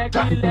mainland.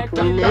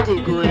 We never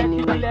go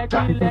anywhere.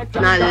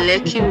 Now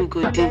Lekki we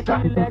go there.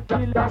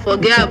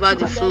 Forget about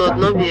the flood,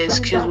 not be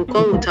excuse. We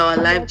come with our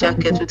life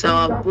jacket, with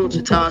our boat,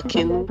 with our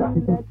canoe.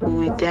 We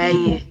will die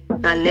here.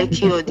 Now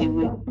Lekki all the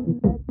way.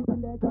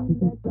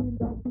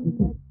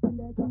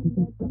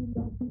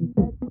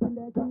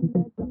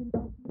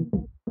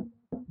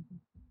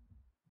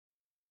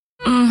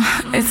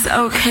 It's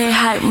okay,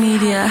 hype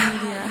media.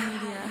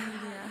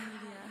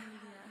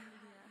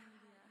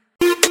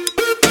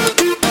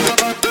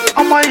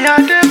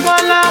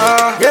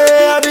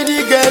 Yeah, I be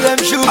the girl them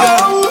sugar.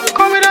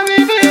 Come with a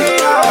baby.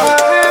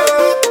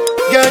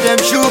 Girl them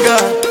sugar.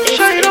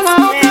 Show you know my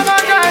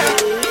guy.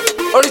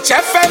 Only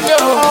chef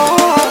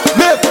fellow.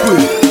 Make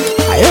way.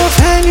 I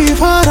offend you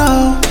for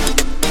all.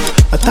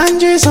 A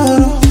tangy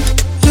sorrow.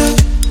 Yeah.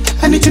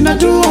 Anything I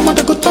do, I'm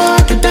gonna go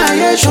talk and die.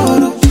 Yeah,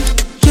 sure.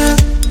 Yeah.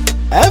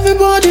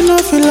 Everybody know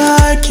feel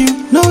like you.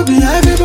 No be everybody.